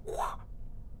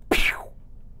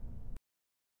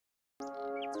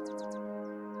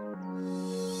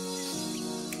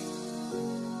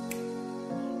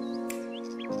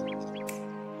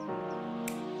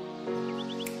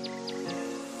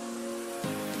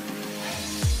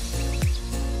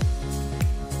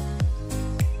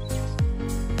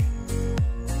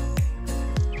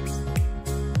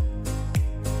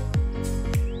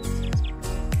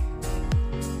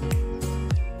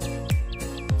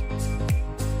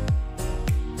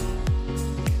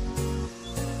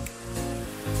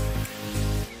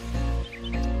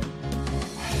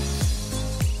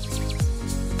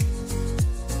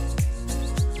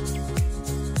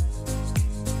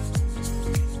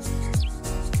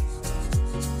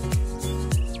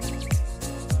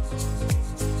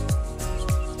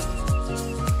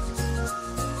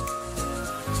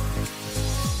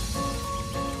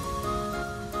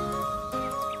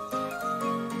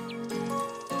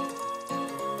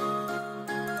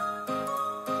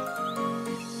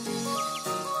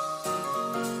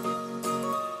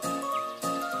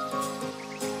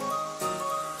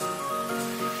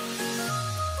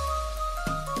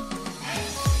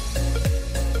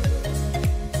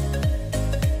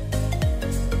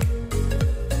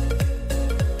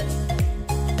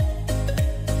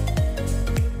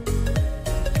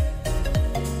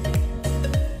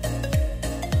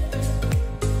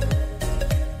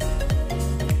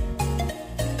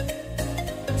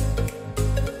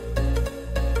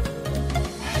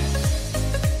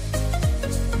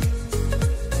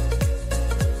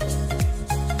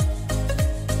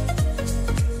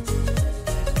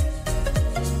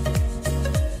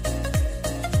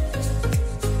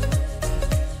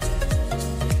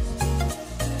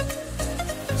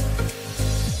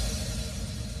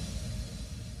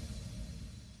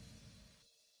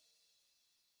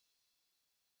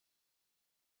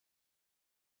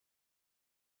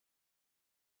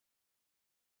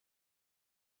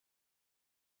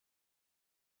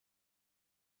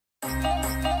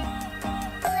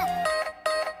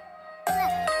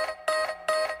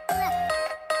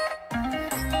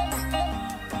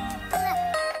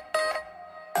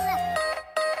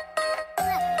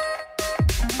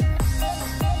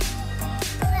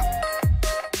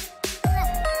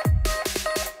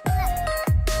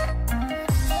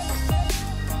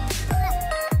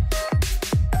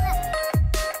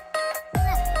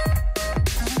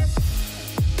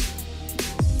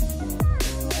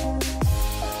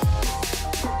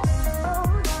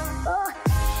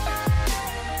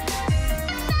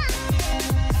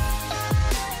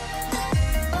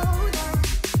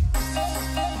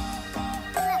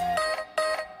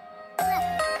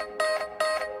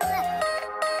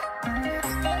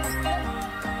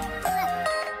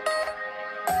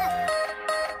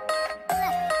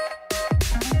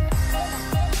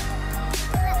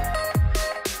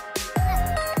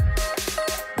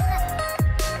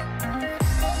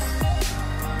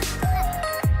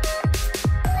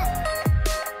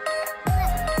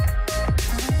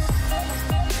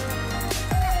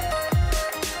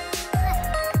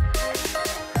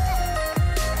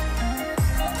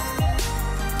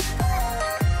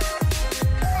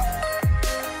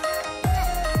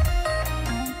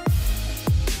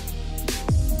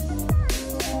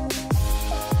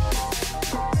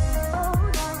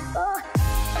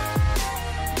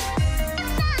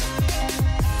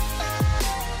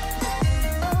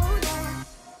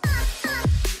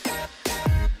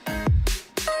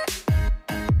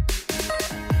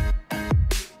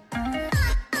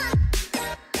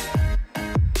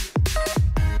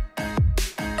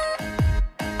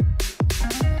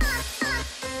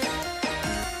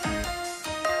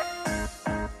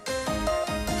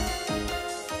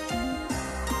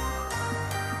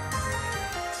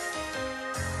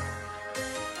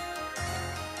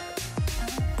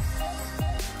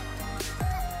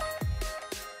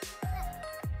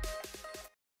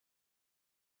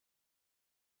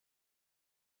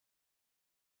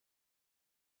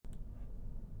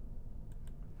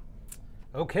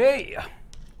 Okay,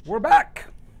 we're back.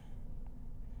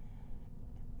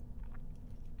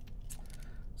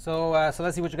 So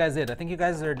let's see what you guys did. I think you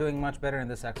guys are doing much better in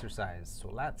this exercise. So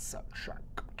let's check.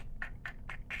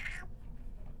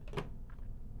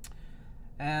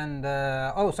 And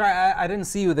oh, sorry, I didn't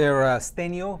see you there,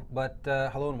 Stenio. But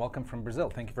hello and welcome from Brazil.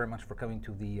 Thank you very much for coming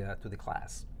to the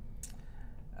class.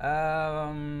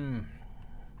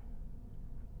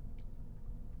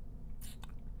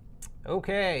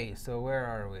 Okay, so where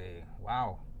are we?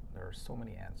 Wow, there are so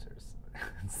many answers.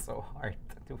 It's so hard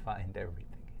to find everything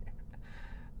here.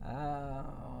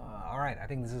 All right, I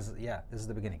think this is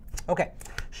the beginning. Okay,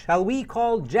 shall we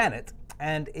call Janet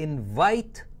and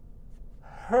invite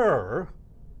her?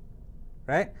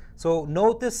 Right? So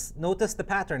notice the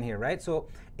pattern here, right? So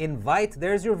invite,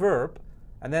 there's your verb,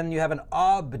 and then you have an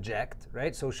object,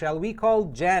 right? So shall we call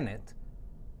Janet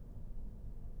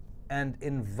and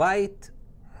invite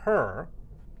her?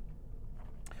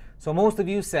 So most of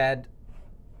you said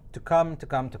to come.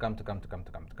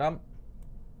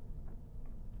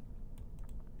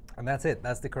 And that's it.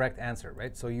 That's the correct answer,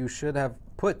 right? So you should have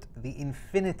put the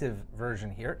infinitive version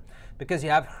here because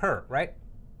you have her, right?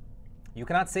 You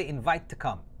cannot say invite to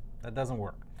come. That doesn't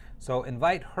work. So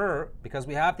invite her, because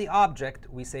we have the object,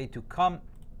 we say to come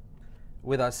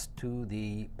with us to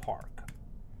the park.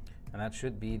 And that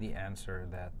should be the answer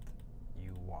that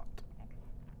you want.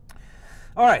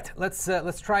 All right,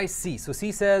 let's try C. So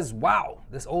C says, wow,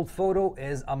 this old photo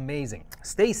is amazing.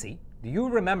 Stacy, do you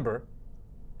remember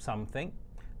something?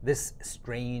 This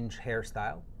strange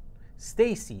hairstyle?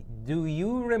 Stacy, do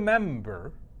you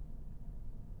remember?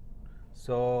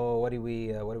 So what do we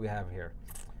have here?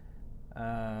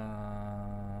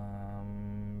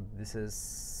 This is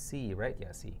C, right?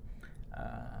 Yeah, C.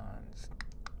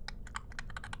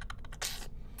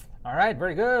 All right,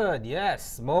 very good.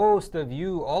 Yes, most of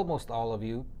you, almost all of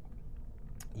you,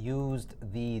 used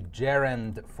the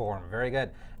gerund form. Very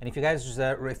good. And if you guys,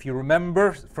 if you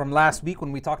remember from last week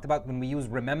when we talked about when we use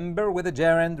remember with a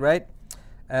gerund, right?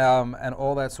 And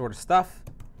all that sort of stuff.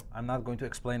 I'm not going to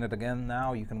explain it again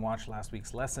now. You can watch last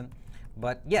week's lesson.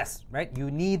 But yes, right? You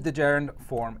need the gerund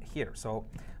form here. So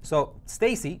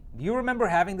Stacy, do you remember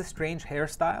having this strange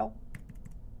hairstyle?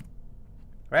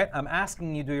 Right? I'm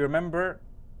asking you, do you remember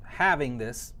having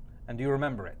this, and do you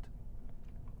remember it?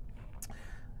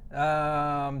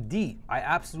 D, I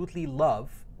absolutely love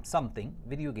something,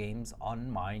 video games on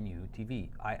my new TV.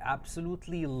 I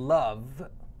absolutely love.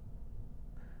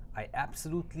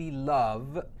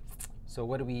 So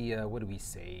what do we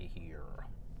say here?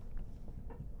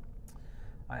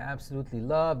 I absolutely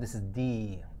love. This is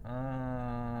D.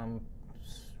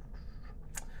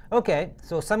 Okay,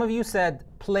 so some of you said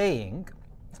playing.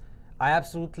 I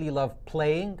absolutely love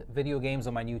playing video games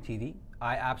on my new TV.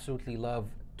 I absolutely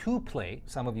love to play.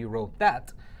 Some of you wrote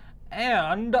that.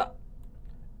 And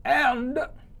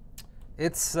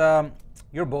it's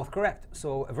you're both correct.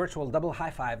 So a virtual double high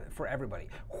five for everybody.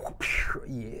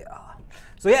 Yeah.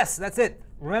 So yes, that's it.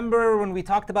 Remember when we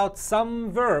talked about some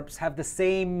verbs have the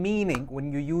same meaning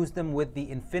when you use them with the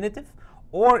infinitive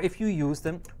or if you use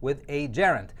them with a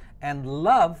gerund. And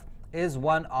love is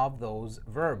one of those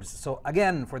verbs. So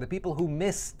again, for the people who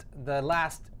missed the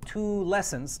last two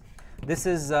lessons, this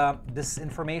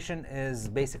information is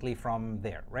basically from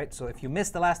there, right? So if you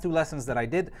missed the last two lessons that I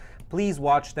did, please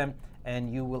watch them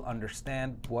and you will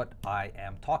understand what I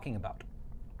am talking about.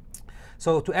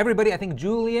 So to everybody, I think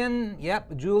Julian,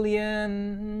 yep,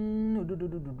 Julian,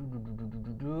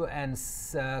 and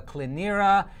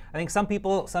Clinira. I think some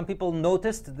people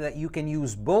noticed that you can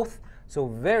use both. So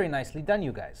very nicely done,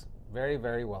 you guys. Very,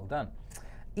 very well done.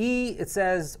 E, it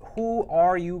says, who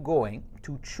are you going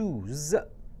to choose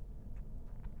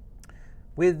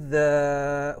with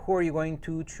who are you going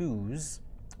to choose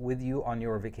with you on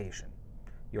your vacation?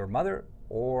 Your mother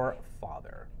or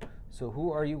father? So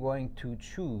who are you going to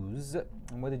choose?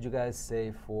 And what did you guys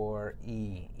say for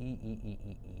E?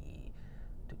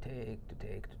 To take.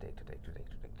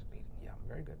 Yeah,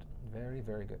 very good. Very,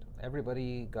 very good.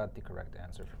 Everybody got the correct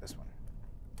answer for this one.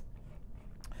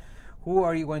 Who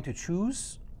are you going to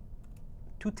choose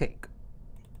to take?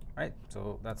 Right?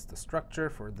 So that's the structure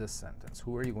for this sentence.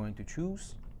 Who are you going to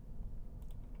choose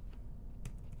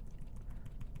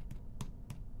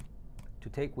to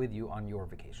take with you on your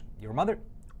vacation? Your mother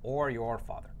or your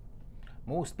father?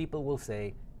 Most people will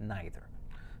say neither.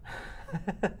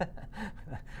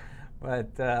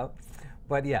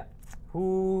 But yeah,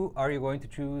 who are you going to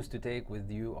choose to take with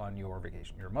you on your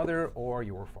vacation? Your mother or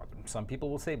your father? Some people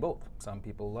will say both. Some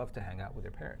people love to hang out with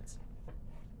their parents.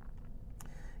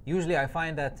 Usually I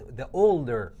find that the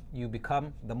older you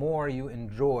become, the more you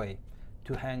enjoy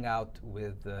to hang out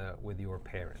with your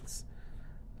parents.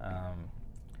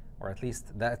 Or at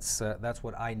least that's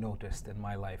what I noticed in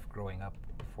my life growing up,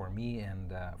 for me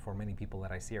and for many people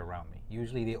that I see around me.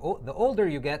 Usually, the older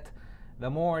you get, the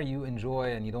more you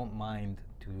enjoy and you don't mind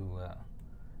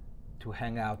to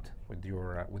hang out with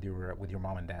your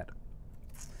mom and dad.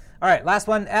 All right, last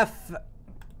one. F.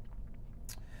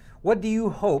 What do you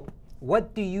hope?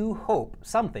 What do you hope?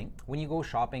 Something when you go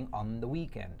shopping on the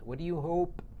weekend. What do you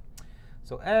hope?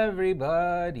 So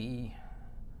everybody.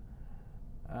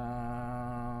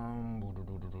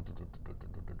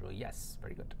 Yes,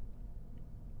 very good.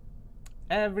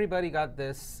 Everybody got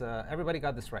this. Everybody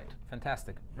got this right.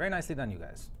 Fantastic. Very nicely done, you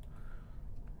guys.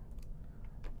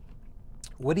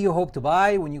 What do you hope to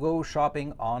buy when you go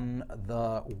shopping on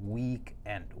the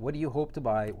weekend? What do you hope to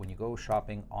buy when you go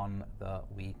shopping on the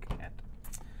weekend?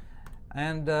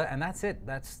 And that's it.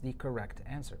 That's the correct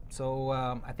answer. So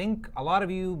I think a lot of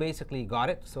you basically got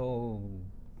it. So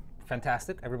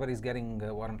fantastic. Everybody's getting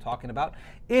what I'm talking about.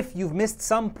 If you've missed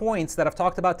some points that I've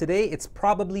talked about today, it's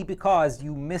probably because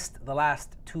you missed the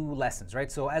last 2 lessons,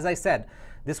 right? So as I said,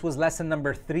 this was lesson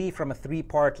number 3 from a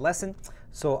 3-part lesson.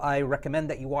 So I recommend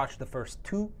that you watch the first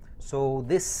 2. So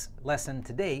this lesson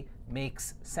today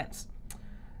makes sense.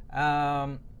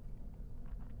 And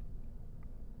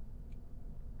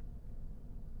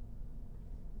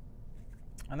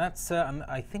that's,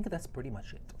 I think that's pretty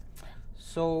much it.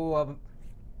 So,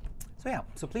 so yeah,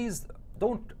 so please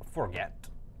don't forget.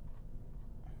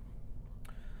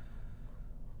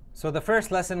 So the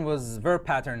first lesson was verb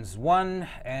patterns 1,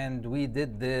 and we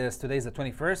did this, today's the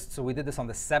 21st, so we did this on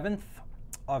the 7th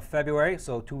of February,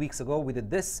 so 2 weeks ago we did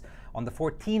this. On the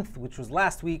 14th, which was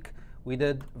last week, we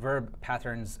did verb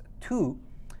patterns 2,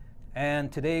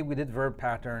 and today we did verb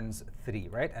patterns 3,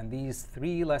 right? And these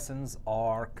 3 lessons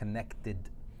are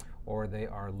connected, or they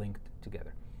are linked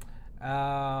together.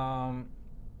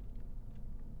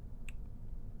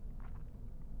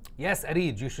 Yes,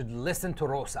 Arid, you should listen to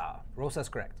Rosa. Rosa is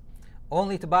correct.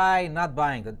 Only to buy, not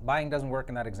buying. The buying doesn't work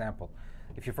in that example.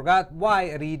 If you forgot why,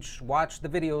 Arid, watch the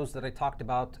videos that I talked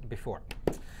about before.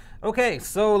 Okay,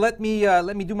 so let me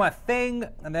do my thing,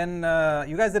 and then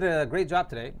you guys did a great job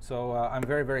today, so I'm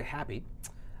very, very happy.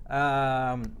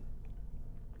 But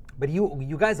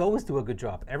you guys always do a good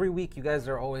job. Every week, you guys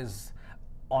are always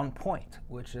on point,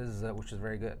 which is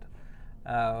very good.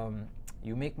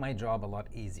 You make my job a lot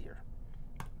easier.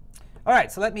 All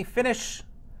right, so let me finish.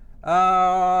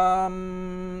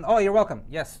 Oh, you're welcome.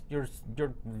 Yes, you're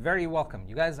very welcome.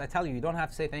 You guys, I tell you, you don't have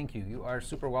to say thank you. You are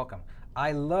super welcome.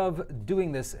 I love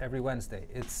doing this every Wednesday.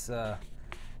 It's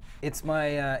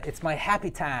my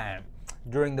happy time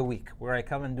during the week, where I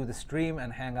come and do the stream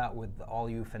and hang out with all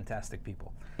you fantastic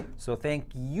people. So thank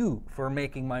you for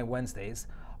making my Wednesdays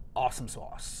awesome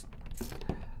sauce.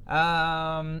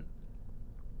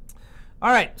 All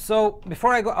right, so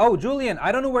before I go, oh, Julian,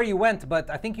 I don't know where you went, but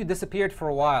I think you disappeared for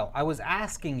a while. I was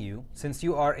asking you, since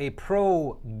you are a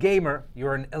pro gamer,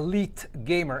 you're an elite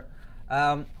gamer,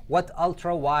 what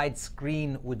ultra-wide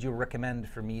screen would you recommend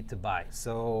for me to buy?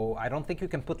 So I don't think you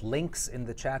can put links in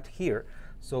the chat here.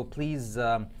 So please,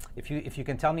 if you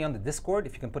can tell me on the Discord,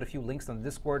 if you can put a few links on the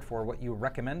Discord for what you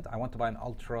recommend. I want to buy an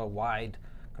ultra-wide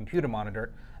computer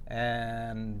monitor,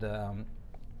 and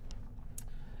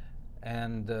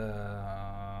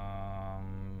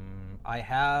I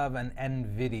have an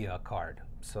NVIDIA card,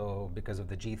 so because of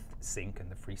the G-Sync and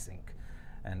the FreeSync,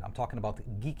 and I'm talking about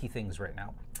geeky things right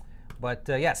now. But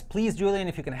yes, please, Julian,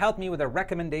 if you can help me with a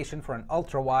recommendation for an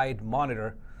ultra-wide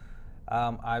monitor,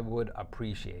 I would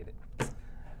appreciate it.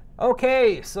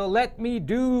 Okay, so let me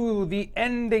do the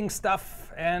ending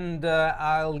stuff, and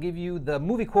I'll give you the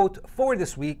movie quote for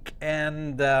this week,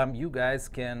 and you guys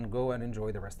can go and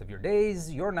enjoy the rest of your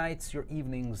days, your nights, your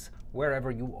evenings, wherever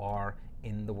you are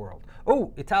in the world.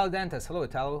 Oh, Italo Dantes. Hello,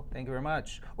 Italo. Thank you very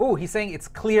much. Oh, he's saying it's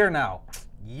clear now.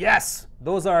 Yes,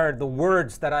 those are the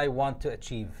words that I want to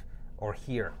achieve or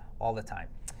hear all the time.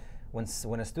 When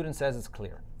a student says it's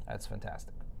clear, that's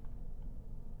fantastic.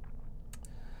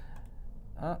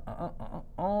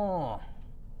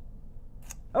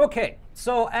 Okay,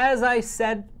 so as I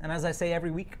said, and as I say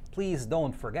every week, please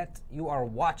don't forget, you are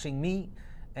watching me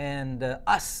and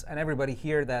us and everybody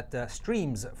here that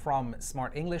streams from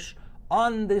Smrt English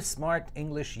on the Smrt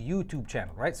English YouTube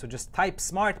channel, right? So just type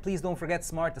Smrt. Please don't forget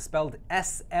Smrt is spelled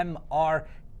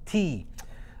S-M-R-T.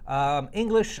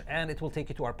 English, and it will take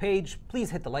you to our page.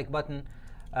 Please hit the like button,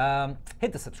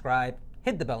 hit the subscribe,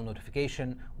 hit the bell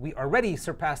notification. We already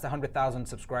surpassed 100,000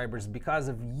 subscribers because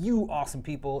of you awesome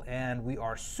people, and we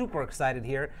are super excited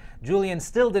here. Julian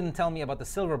still didn't tell me about the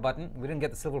silver button. We didn't get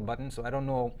the silver button, so I don't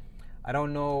know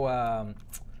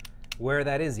where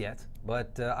that is yet,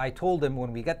 but I told him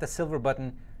when we get the silver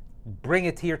button, bring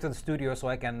it here to the studio so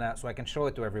I can show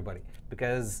it to everybody,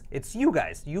 because it's you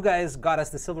guys. You guys got us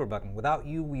the silver button. Without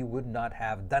you, we would not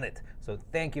have done it. So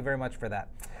thank you very much for that.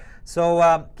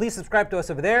 So please subscribe to us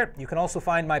over there. You can also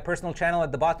find my personal channel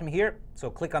at the bottom here.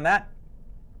 So click on that.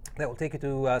 That will take you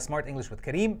to Smart English with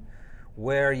Karim,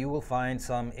 where you will find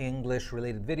some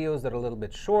English-related videos that are a little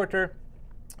bit shorter,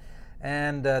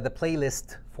 and the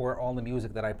playlist for all the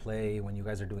music that I play when you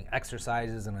guys are doing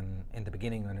exercises and in the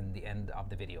beginning and in the end of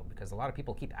the video, because a lot of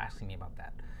people keep asking me about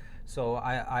that. So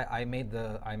I made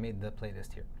the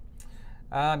playlist here.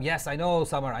 Yes, I know,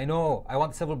 Summer. I know. I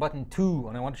want the silver button too,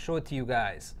 and I want to show it to you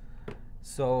guys.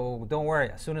 So don't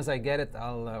worry. As soon as I get it,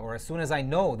 or as soon as I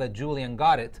know that Julian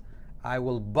got it, I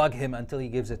will bug him until he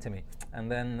gives it to me,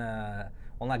 and then,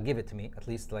 well, not give it to me, at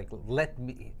least like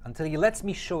until he lets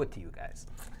me show it to you guys,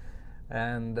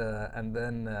 and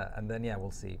then yeah,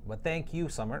 we'll see. But thank you,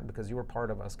 Summer, because you were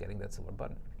part of us getting that silver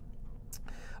button.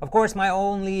 Of course, my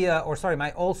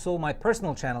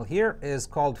personal channel here is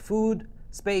called Food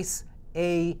Space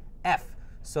AF.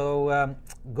 So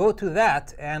go to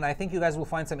that, and I think you guys will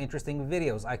find some interesting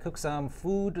videos. I cook some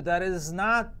food that is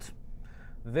not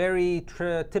very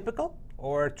typical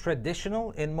or traditional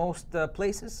in most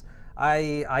places.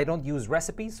 I don't use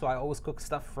recipes, so I always cook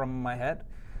stuff from my head.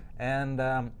 And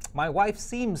my wife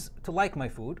seems to like my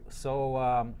food,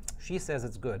 so she says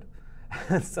it's good.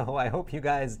 So I hope you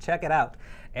guys check it out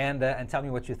and tell me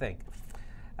what you think.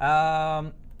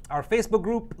 Our Facebook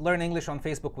group, Learn English on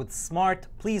Facebook with Smrt.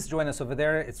 Please join us over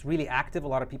there. It's really active. A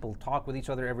lot of people talk with each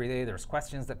other every day. There's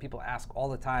questions that people ask all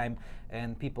the time,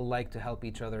 and people like to help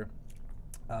each other.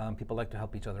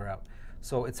 Out.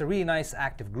 So it's a really nice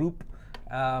active group.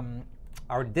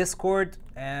 Our Discord,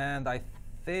 and I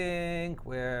think,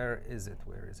 where is it?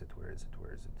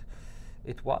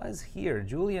 It was here.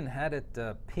 Julian had it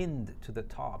pinned to the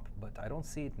top, but I don't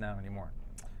see it now anymore.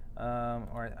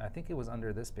 Or I think it was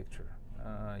under this picture.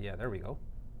 Yeah, there we go.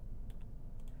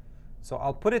 So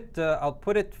I'll put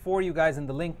it for you guys in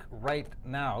the link right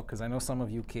now, because I know some of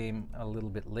you came a little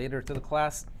bit later to the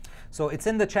class. So it's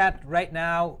in the chat right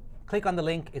now. Click on the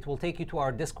link. It will take you to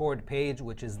our Discord page,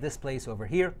 which is this place over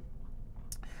here.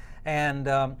 And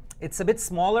it's a bit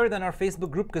smaller than our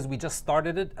Facebook group because we just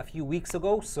started it a few weeks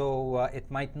ago. So it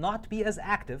might not be as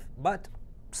active, but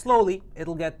slowly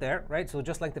it'll get there, right? So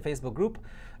just like the Facebook group,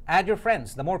 add your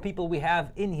friends. The more people we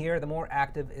have in here, the more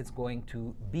active it's going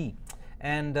to be.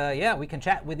 And yeah, we can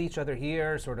chat with each other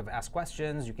here, sort of ask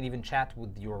questions. You can even chat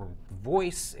with your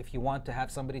voice if you want to have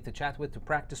somebody to chat with, to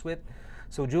practice with.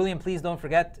 So Julian, please don't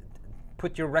forget,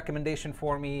 put your recommendation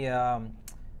for me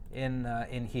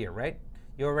in here, right?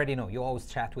 You already know, you always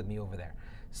chat with me over there.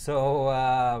 So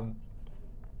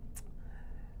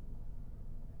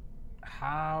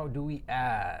how do we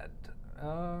add?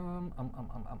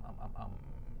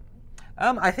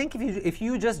 I think if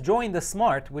you just join the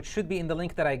Smrt, which should be in the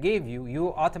link that I gave you,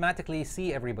 you automatically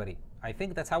see everybody. I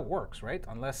think that's how it works, right?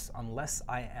 Unless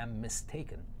I am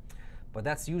mistaken, but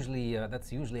that's usually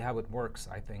how it works,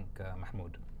 I think,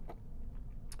 Mahmoud.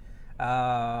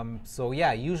 So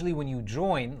yeah, usually when you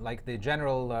join, like the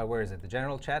general, where is it? The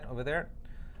general chat over there.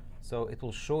 So it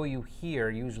will show you here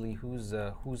usually who's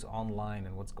online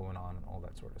and what's going on and all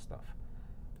that sort of stuff.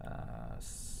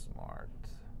 Smrt.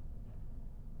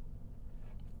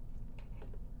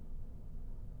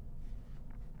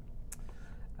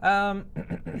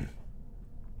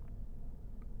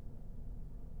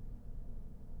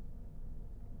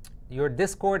 Your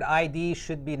Discord ID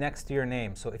should be next to your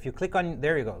name. So if you click on,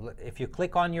 there you go. If you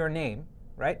click on your name,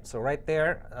 right? So right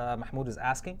there, Mahmoud is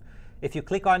asking. If you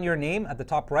click on your name at the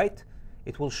top right,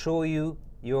 it will show you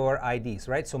your IDs,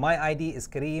 right? So my ID is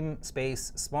Karim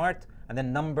space Smrt, and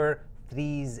then number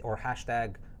 3 or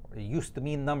hashtag. It used to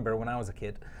mean number when I was a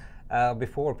kid,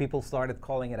 before people started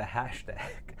calling it a hashtag.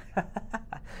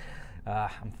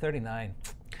 I'm 39.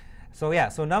 So yeah,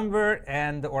 so number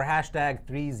and or hashtag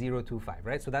 3025,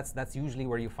 right? So that's usually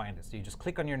where you find it. So you just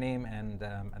click on your name, and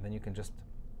then you can just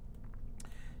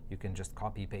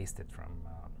copy paste it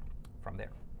from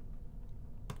there.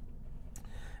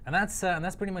 And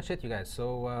that's pretty much it, you guys.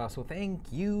 So so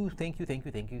thank you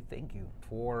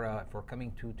for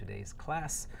coming to today's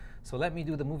class. So let me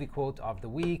do the movie quote of the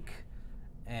week,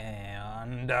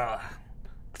 and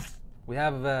we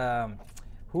have.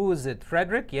 Who is it?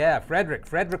 Frederick? Yeah, Frederick.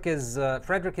 Frederick is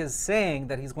saying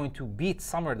that he's going to beat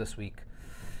Summer this week.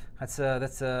 That's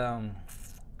a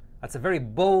very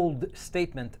bold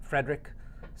statement, Frederick.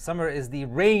 Summer is the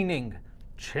reigning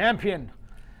champion.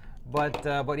 But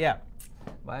yeah.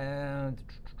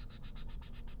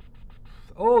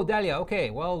 Oh, Dahlia.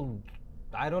 Okay. Well,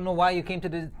 I don't know why you came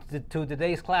to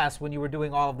today's class when you were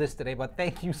doing all of this today, but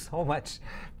thank you so much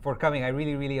for coming. I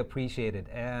really, really appreciate it.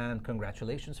 And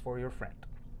congratulations for your friend.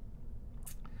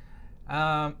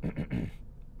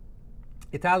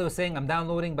 Italo is saying, I'm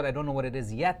downloading, but I don't know what it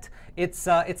is yet. It's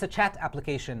a chat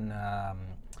application,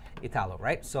 Italo,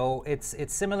 right? So it's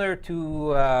similar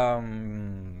to...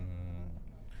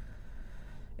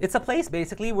 it's a place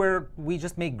basically where we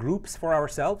just make groups for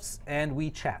ourselves and we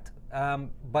chat.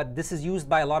 But this is used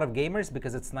by a lot of gamers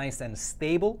because it's nice and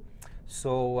stable.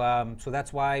 So, so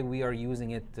that's why we are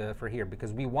using it for here,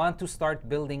 because we want to start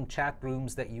building chat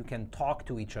rooms that you can talk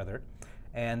to each other.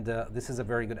 And this is a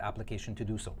very good application to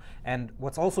do so. And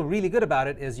what's also really good about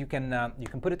it is you can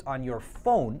put it on your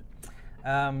phone,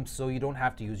 so you don't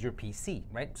have to use your PC,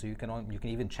 right? So you can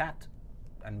even chat,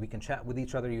 and we can chat with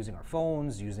each other using our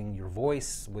phones, using your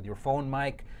voice with your phone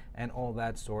mic, and all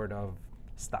that sort of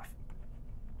stuff.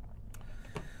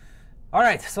 All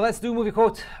right, so let's do movie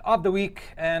quote of the week,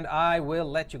 and I will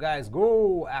let you guys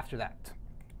go after that.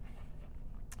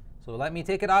 So let me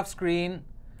take it off screen.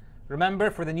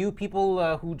 Remember, for the new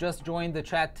people who just joined the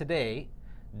chat today,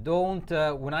 don't,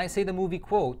 when I say the movie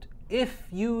quote, if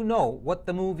you know what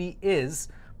the movie is,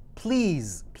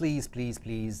 please, please, please,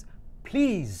 please,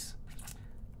 please,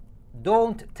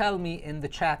 don't tell me in the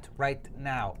chat right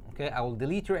now, okay? I will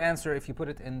delete your answer if you put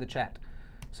it in the chat.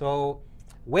 So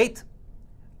wait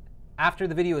after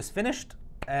the video is finished,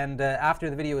 and after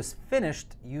the video is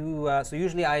finished, so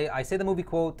usually I say the movie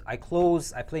quote, I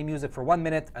close, I play music for 1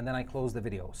 minute, and then I close the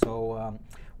video. So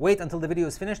wait until the video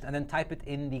is finished and then type it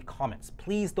in the comments.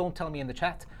 Please don't tell me in the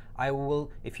chat. I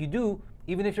will, if you do,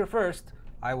 even if you're first,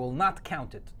 I will not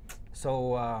count it.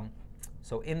 So,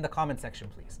 so in the comment section,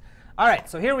 please. All right,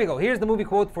 so here we go. Here's the movie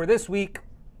quote for this week.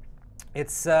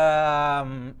 It's,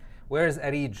 where is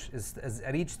Arij? Is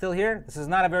Arij still here? This is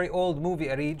not a very old movie,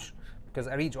 Arij, because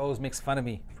Arij always makes fun of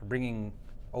me for bringing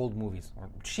old movies. Or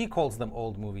she calls them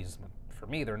old movies, but for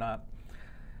me they're not.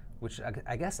 Which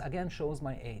I guess, again, shows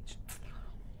my age.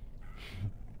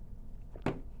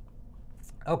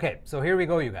 Okay, so here we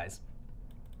go, you guys.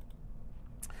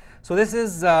 So this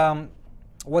is,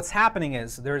 what's happening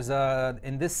is, there's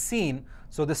in this scene,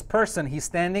 so this person, he's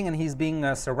standing and he's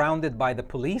being surrounded by the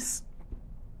police.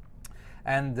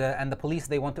 And the police,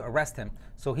 they want to arrest him.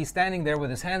 So he's standing there with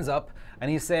his hands up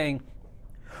and he's saying,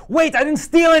 "Wait, I didn't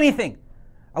steal anything.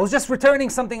 I was just returning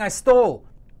something I stole."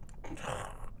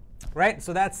 Right?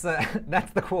 So that's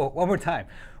the quote. One more time.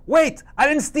 "Wait, I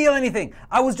didn't steal anything.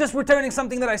 I was just returning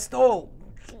something that I stole."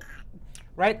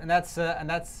 Right? And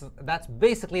that's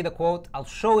basically the quote. I'll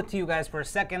show it to you guys for a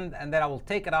second and then I will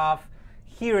take it off.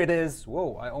 Here it is.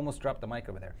 Whoa, I almost dropped the mic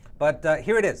over there. But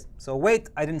here it is. So, "Wait,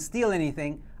 I didn't steal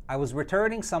anything. I was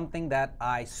returning something that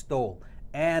I stole."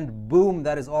 And boom,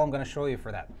 that is all I'm going to show you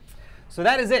for that. So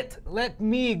that is it. Let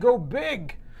me go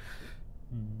big.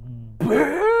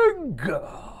 Big.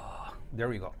 There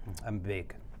we go. I'm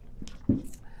big.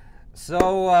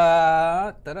 So,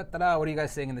 what are you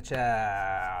guys saying in the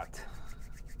chat?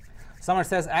 Summer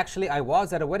says, "Actually, I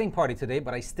was at a wedding party today,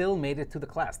 but I still made it to the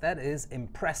class." That is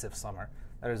impressive, Summer.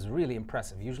 That is really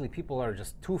impressive. Usually people are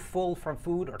just too full from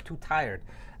food or too tired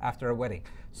after a wedding.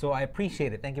 So I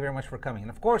appreciate it. Thank you very much for coming. And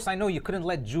of course, I know you couldn't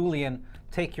let Julian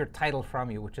take your title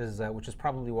from you, which is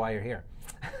probably why you're here.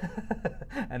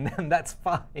 And then that's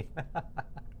fine.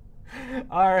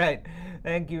 All right.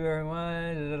 Thank you very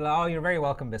much. Oh, you're very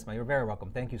welcome, Bisma. You're very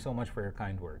welcome. Thank you so much for your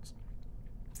kind words.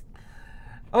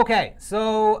 Okay,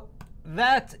 so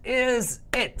that is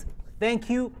it. Thank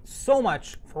you so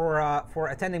much for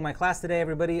attending my class today,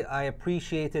 everybody. I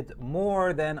appreciate it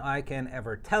more than I can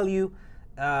ever tell you.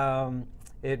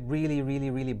 It really, really,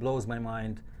 really blows my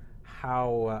mind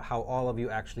how all of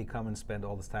you actually come and spend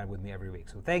all this time with me every week.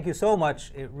 So thank you so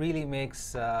much. It really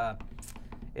makes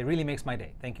my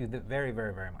day. Thank you very,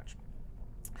 very, very much.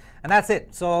 And that's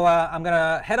it. So I'm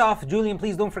gonna head off. Julian,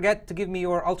 please don't forget to give me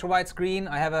your ultra wide screen.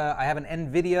 I have an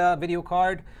NVIDIA video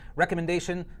card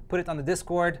recommendation. Put it on the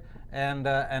Discord, and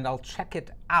I'll check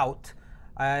it out.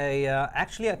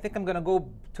 Actually, I think I'm gonna go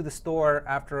to the store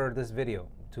after this video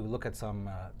to look at some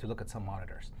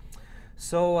monitors.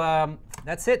 So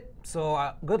that's it.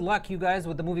 So good luck, you guys,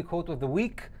 with the movie quote of the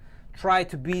week. Try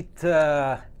to beat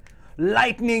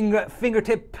lightning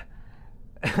fingertip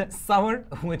Summer,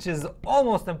 which is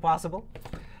almost impossible.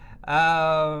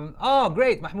 Oh,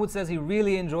 great. Mahmoud says he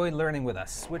really enjoyed learning with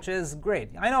us, which is great.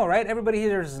 I know, right? Everybody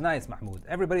here is nice, Mahmoud.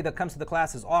 Everybody that comes to the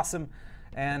class is awesome,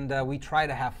 and we try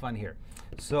to have fun here.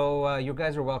 So you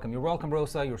guys are welcome. You're welcome,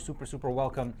 Rosa. You're super, super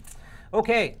welcome.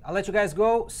 Okay, I'll let you guys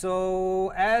go.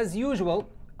 So as usual,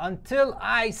 until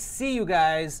I see you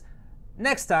guys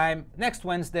next time, next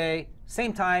Wednesday,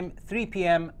 same time, 3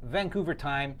 p.m. Vancouver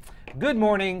time. Good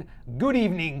morning, good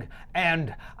evening,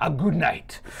 and a good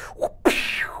night.